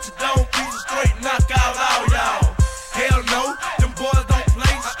baseballs. Spit your dome piece straight, knock out all y'all. Hell no, them boys don't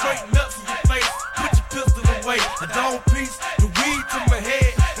play, straight nuts in your face. Put your pistol away, a dome piece, the weed to my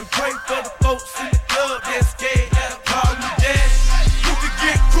head, and pray for the folks in the club that's scared. Call me daddy. You can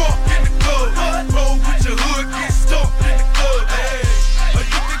get drunk in the club, roll with your hood, get stumped in the club, hey. Or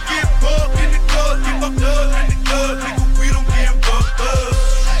you can get bugged in the club, get fucked up in the club, nigga, we don't give a fuck.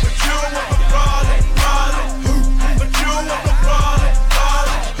 But you don't want no problem. But you don't want no problem.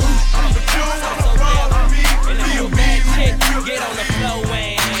 But you don't want no problem. Me, Get on the floor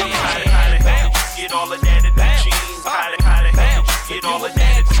and get all of that in the jeans.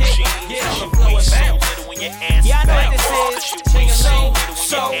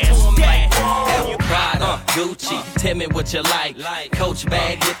 Gucci. Tell me what you like. Coach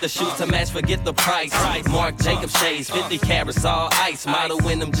bag with the shoes to match, forget the price. Marc Jacobs shades, 50 carats all ice. Model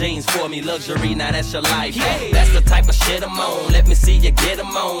in them jeans for me, luxury, now that's your life. That's the type of shit I'm on. Let me see you get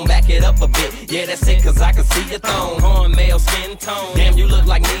them on. Back it up a bit. Yeah, that's it, cause I can see your thong. Hornmeal skin tone. Damn, you look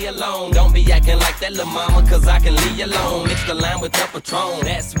like me alone. Don't be acting like that little mama, cause I can leave you alone. Mix the lime with the Patron.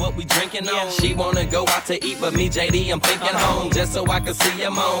 That's what we drinking on. She wanna go out to eat, but me, JD, I'm thinking home. Just so I can see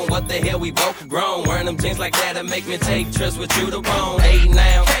him on. What the hell, we both grown. Wearing them jeans like that and make me take trips with you to Rome. Hey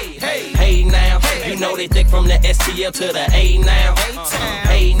now, hey now. You know they thick from the STL to the A now.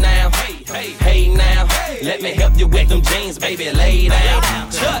 Hey now, hey now. Let me help you with them jeans, baby, lay down.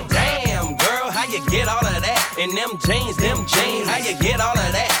 Damn, girl, how you get all of that? And them jeans, how you get all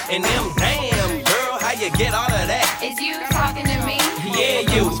of that? And them damn, girl, how you get all of that? Is you talking to me? Yeah,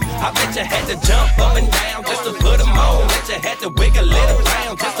 you. I bet you had to jump up and down just to put them on. Bet you had to wiggle it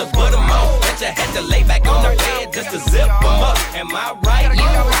around just to put them on. Bet you had to lay back on the bed just to zip them up. Am I right? You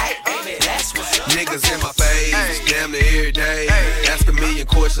right, baby, that's what's up. Niggas in my face, damn near every day. Ask a million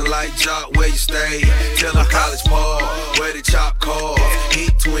questions like Jock, where you stay? Tell them college ball, where the chop cars.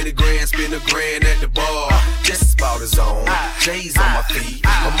 Hit 20 grand, spend $1 grand at the bar. Just about his own, J's on my feet.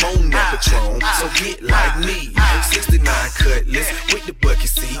 I'm on that Patron, so get like me. 69 Cutlass with the bucket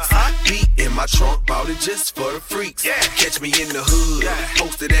seats. Beat in my trunk, bought it just for the freaks. Catch me in the hood,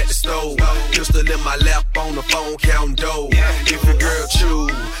 posted at the stove. Pistol in my lap on the phone, counting dough. If your girl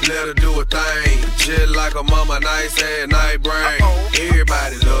choose, let her do a thing. Just like a mama, nice ass night brain.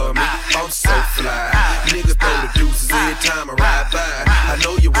 Everybody love me, I'm so fly. Niggas throw the deuces every time I ride by. I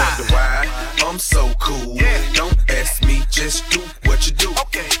know you wonder why, I'm so cool. Don't ask me, just do what you do.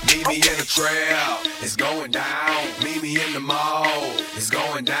 Meet me in the trail, it's going down. Meet me in the mall, it's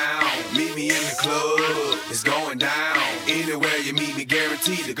going down. Meet me in the club, it's going down. Anywhere you meet me,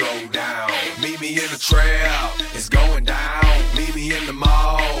 guaranteed to go down. Meet me in the trail, it's going down. Meet me in the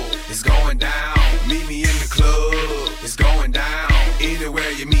mall, it's going down. Meet me in the club, it's going down.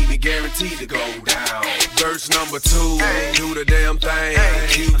 Anywhere you meet me, guaranteed to go down. Verse number 2, do the damn thing.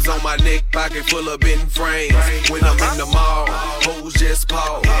 Cubes on my neck, pocket full of bent frames. When I'm in the mall, hoes just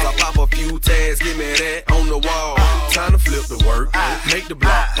pause. I pop a few tags, give me that on the wall. Time to flip the work, make the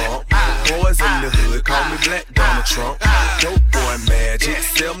block bump. Boys in the hood, call me Black Donald Trump. Dope boy magic,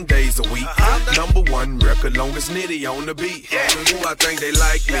 7 days a week. Number 1 record, longest nitty on the beat. Who I think they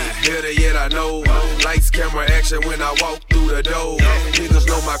like me, better yet I know. Lights, camera, action when I walk through the door. Niggas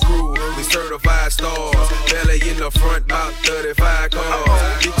know my crew, we certified stars. Belly in the front, about 35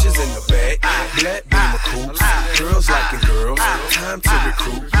 cars. Bitches in the back, black beamer coops. Girls liking girls, time to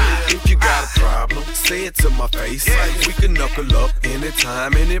recruit. If you got a problem, say it to my face. We can knuckle up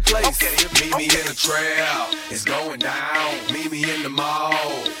anytime, any place. Meet me in the trail, it's going down. Meet me in the mall,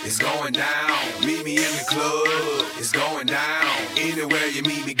 it's going down. Meet me in the club, it's going down. Anywhere you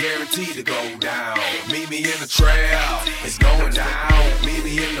meet me, guaranteed to go down. Meet me in the trail, it's going down. Meet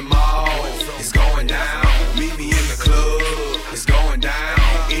me in the mall, it's going down. Meet me in the club, it's going down.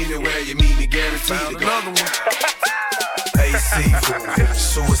 Anywhere you meet me, guaranteed to go down. AC,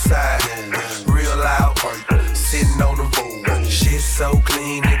 suicide, real loud, sitting on the road. Shit so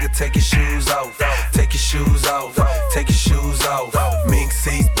clean, nigga, take your shoes off. Take your shoes off, take your shoes off. Mink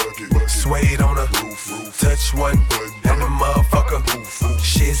seats, suede on the roof. Touch one, and the motherfucker.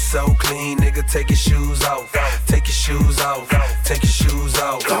 Shit so clean, nigga, take your shoes off. Take your shoes off, take your shoes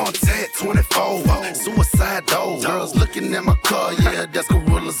off. Contact 24, suicide door. Girls looking at my car, yeah, that's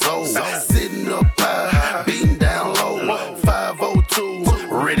Gorilla Zoe. Sitting up high, beating down low. 502,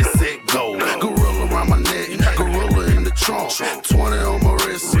 ready, set, go. Gorilla around my neck, gorilla in the trunk. 20 on my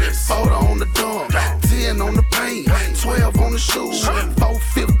wrist, 40 on the dump. 10 on the paint, 12 on the shoes. 4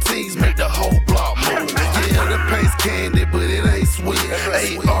 15s make the whole block move. Yeah, the paint's candy, but it ain't sweet.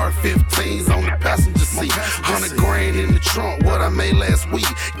 8 R15s on the passenger seat. 100 grand in the trunk, what I made last week.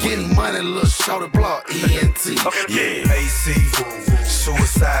 Getting money, little shorty block, ENT. Yeah, AC,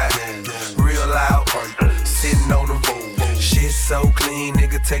 suicide, real loud, sitting on the road. Shit so clean,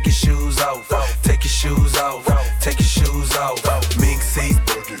 nigga, take your shoes off. Take your shoes off, take your shoes off. Mink seats,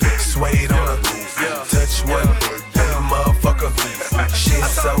 suede on the roof. Touch one, and a motherfucker. Shit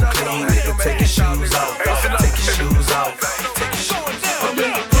so clean, nigga, take your shoes off. Take your shoes off, take your shoes off. I'm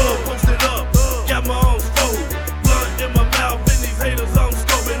in the club, posted up, got my own stove. Blunt in my mouth, and these haters I'm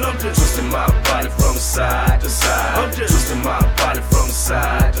scoping. I'm just twisting my body from side to side. I'm just twisting my body from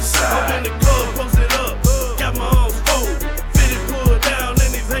side to side. I'm in the club, posted up, got my own stove. Fitted pulled down,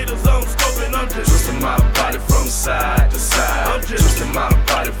 and these haters I'm scoping. I'm just twisting my body from side to side. I'm just twisting my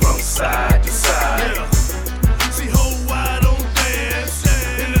body from side to side. Yeah. See, whole wide on dance.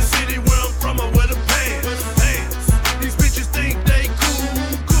 In the city where I'm from, or where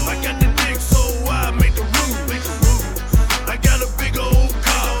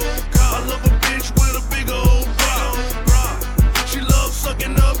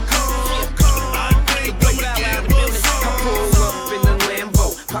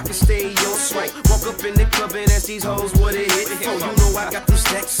I can stay on swing. Walk up in the club and ask these hoes what it hit. Oh, you know I got them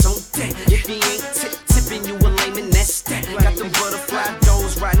stacks on deck. If he ain't tipping, you a lame and that's that. Got them butterfly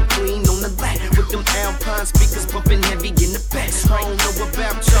doors riding clean on the lap. With them Alpine speakers bumping heavy in the back. I don't know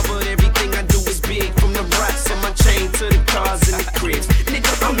about trouble, everything I do is big. From the rocks on my chain to the cars and the cribs. Nigga,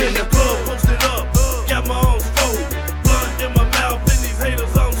 I'm in the club, posted up, got my own phone. Blunt in my mouth, and these haters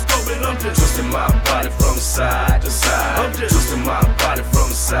I'm scoping. I'm just twisting my body from side to side. I'm just twisting my body from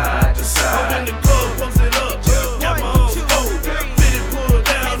side to side. I'm in the club, posted up, got my own phone. Fitted, pulled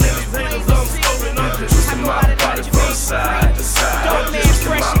down, and these haters I'm scoping. I'm just twisting my body from side to side. Dope man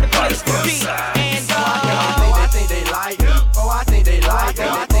fresh in the place to be. And I think they like it. Oh, I think they like it.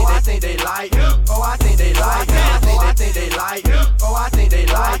 Oh, I think they like it. Oh, I think they like it. I think they like it. Oh, I think they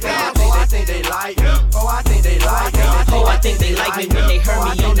like it. I think they like it. Oh, I think they like it. oh, I think they like me when they heard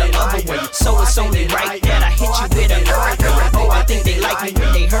me on the other one. So it's only right that I hit you with a oh, I think they like me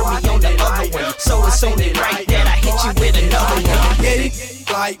when they heard me on the other one. So it's only right that I hit you with another one. Yeah, these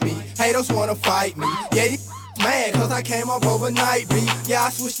like me, haters wanna fight me. Yeah, these mad cause I came up overnight beat. Yeah, I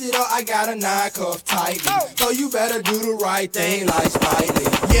switched it up, I got a 9 cuff tightly. So you better do the right thing like Spike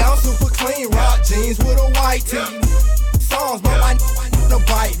Lee. Yeah, I'm super clean, rock jeans with a white tee. Songs, but I to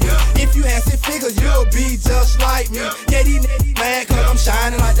bite me. If you had 6 figures, you'll be just like me. Yeah, these mad cause I'm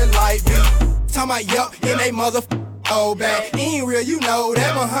shining like the light beam. Talking about yup, in they old bag. Ain't real, you know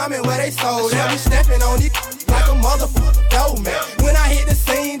that Muhammad where they sold. They be stepping on it like a motherfucker dope man. When I hit the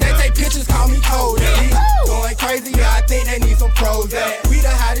scene, they take pictures, call me cold. Going crazy, yeah, I think they need some pros. We the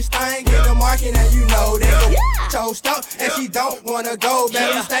hottest thing in the market, and you know that. Toast up, and she don't wanna go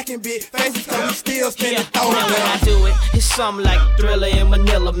back. We stacking big faces, cause we still spinning throw Now when I do it, it's something like Thriller in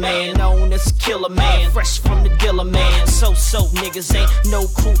Manila, man. Known as Killer Man, fresh from the dealer, man. So niggas ain't no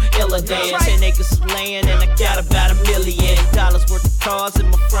crew iller than 10 acres of land, and I got about $1 million worth of cars in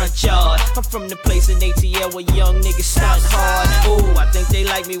my front yard. I'm from the place in ATL where young niggas stunt hard. Ooh, I think they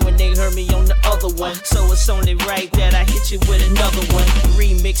like me when they heard me on the other one. So it's only right that I hit you with another one.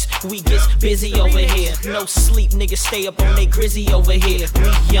 Remix, we get busy over here. No sleep, niggas stay up on they grizzy over here.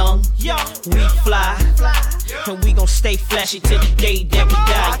 We young, we fly, and we gon' stay flashy till the day that we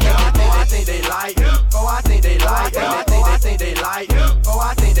die. I think they like it. Oh, I think they like it. I think they like it. Oh,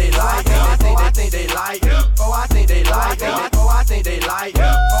 I think they like it. I think they like it. Oh, I think they like it. Oh, I think they like it.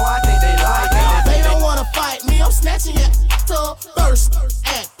 Oh, I think they like it. They don't wanna fight me, I'm snatching your to first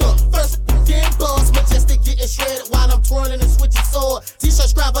act up. First getting buzz, majestic getting shredded while I'm twirling and switching sword. T-shirt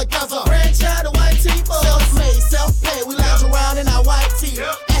extravaganza, red child, the white tee, self-made, self-paid. We lounge around in our white tee,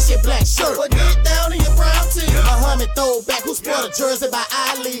 ashy black shirt. But get down in your brown tee. Muhammad throwback, who sport a jersey by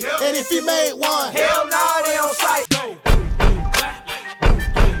Ali, and if he made one, hell nah, they on sight.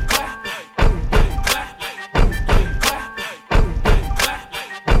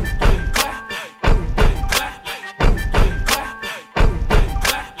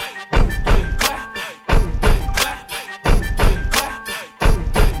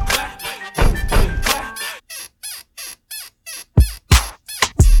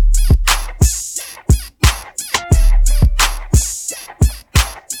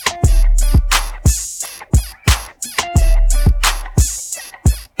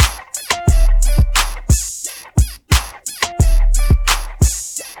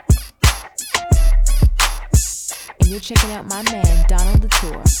 You're checking out my man, Donald the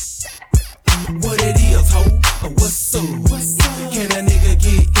Tour. What it is, ho? What's up? Can a nigga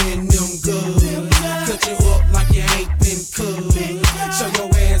get in them good? Cut you up like you ain't been cut. Show your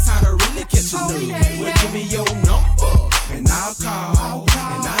ass how to really catch a nut. Well, give me your number, and I'll call,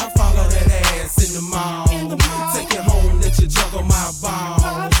 and I'll follow that ass in the mall. Take you home, let you juggle my ball,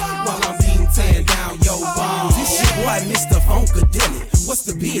 while I'm beating tearing down your ball. This shit boy, Mr. Funkadelic. What's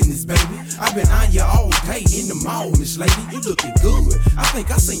the business, baby? I've been on you all day in the mall, Miss Lady. You looking good. I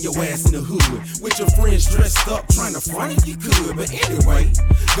think I seen your ass in the hood with your friends dressed up, trying to front if you could. But anyway,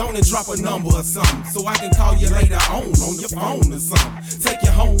 go and drop a number or something, so I can call you later on your phone or something. Take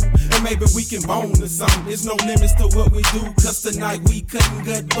you home, and maybe we can bone or something. There's no limits to what we do, cause tonight we cutting,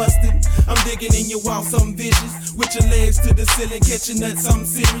 gut busting. I'm digging in your wall, something vicious, with your legs to the ceiling, catching nuts, something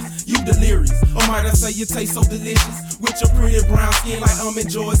serious. You delirious, or might I say you taste so delicious, with your pretty brown skin like almond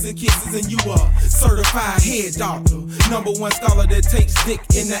joys and kisses. And you are certified head doctor, #1 scholar that takes dick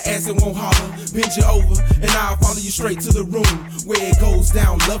in the ass and won't holler. Bend you over, and I'll follow you straight to the room where it goes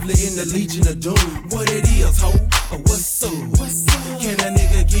down lovely in the Legion of Doom. What it is, ho? What's up? Can a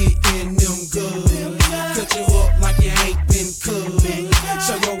nigga get in them good? Cut you up like you ain't been cut.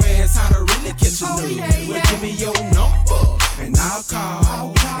 Show your ass how to really catch a nut. Well, give me your number, and I'll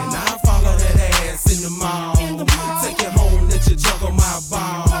call, and I'll follow that ass in the mall. Take you home, let you juggle my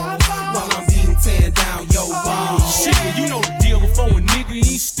ball,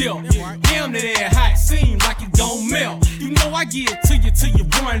 give it to you till you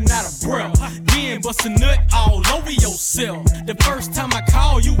run out of breath. Then bust a nut all over yourself. The first time I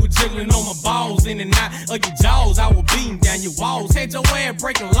called, you were jiggling on my balls. In and out of your jaws, I was beating down your walls. Had your ass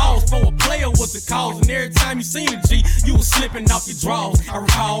breaking laws for a player was the cause. And every time you seen a G, you was slipping off your drawers. I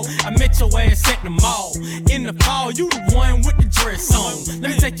recall, I met your ass at the mall. In the fall, you the one with the dress on.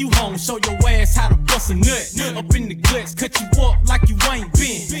 Let me take you home, show your ass how to bust a nut. Up in the guts, cut you up like you ain't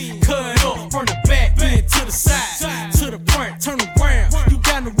been. Cut up from the back, bend to the side, to the front, turn around. You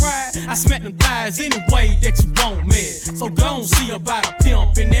got to ride, I smack them thighs any way that you want, man. So go and see about a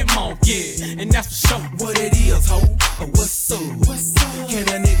pimp in that monk, yeah. And that's for sure. What it is, ho, or what's up? Can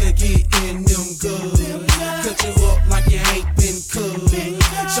a nigga get in them good? Cut you up like you ain't been cut.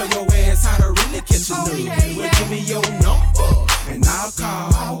 Show your ass how to really catch a nut. Well, give me your number, and I'll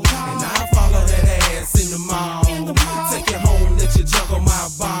call, and I'll follow that ass in the mall. Take it home, let you juggle my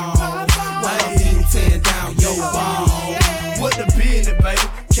ball, while I'm eating, tearing down your ball. What the business, baby?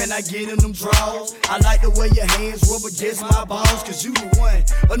 Can I get in them draws? I like the way your hands rub against my balls, cause you the one.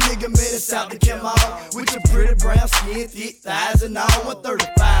 A nigga made us out to come out with your pretty brown skin, thick thighs and all.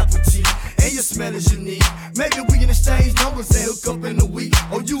 135 petite, and your smell is unique. Maybe we can exchange numbers and hook up in a week.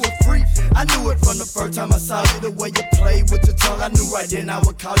 Oh, you a freak? I knew it from the first time I saw you. The way you played with your tongue, I knew right then I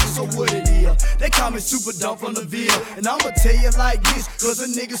would call you. So what it is? They call me Super Dumb from the Ville, and I'ma tell you like this, cause a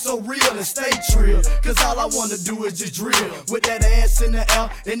nigga so real and stay trill. Cause all I wanna do is just drill with that ass in the air.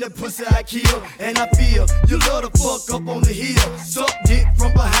 In the pussy I kill, and I feel you love to fuck up on the hill. Suck dick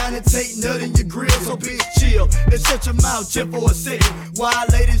from behind and take nut in your grill. So bitch chill, and shut your mouth just for a second. Why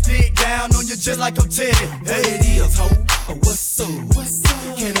ladies dig down on you just like I'm Teddy? Hey, it is, ho, or what's up?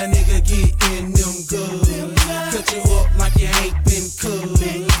 Can a nigga get in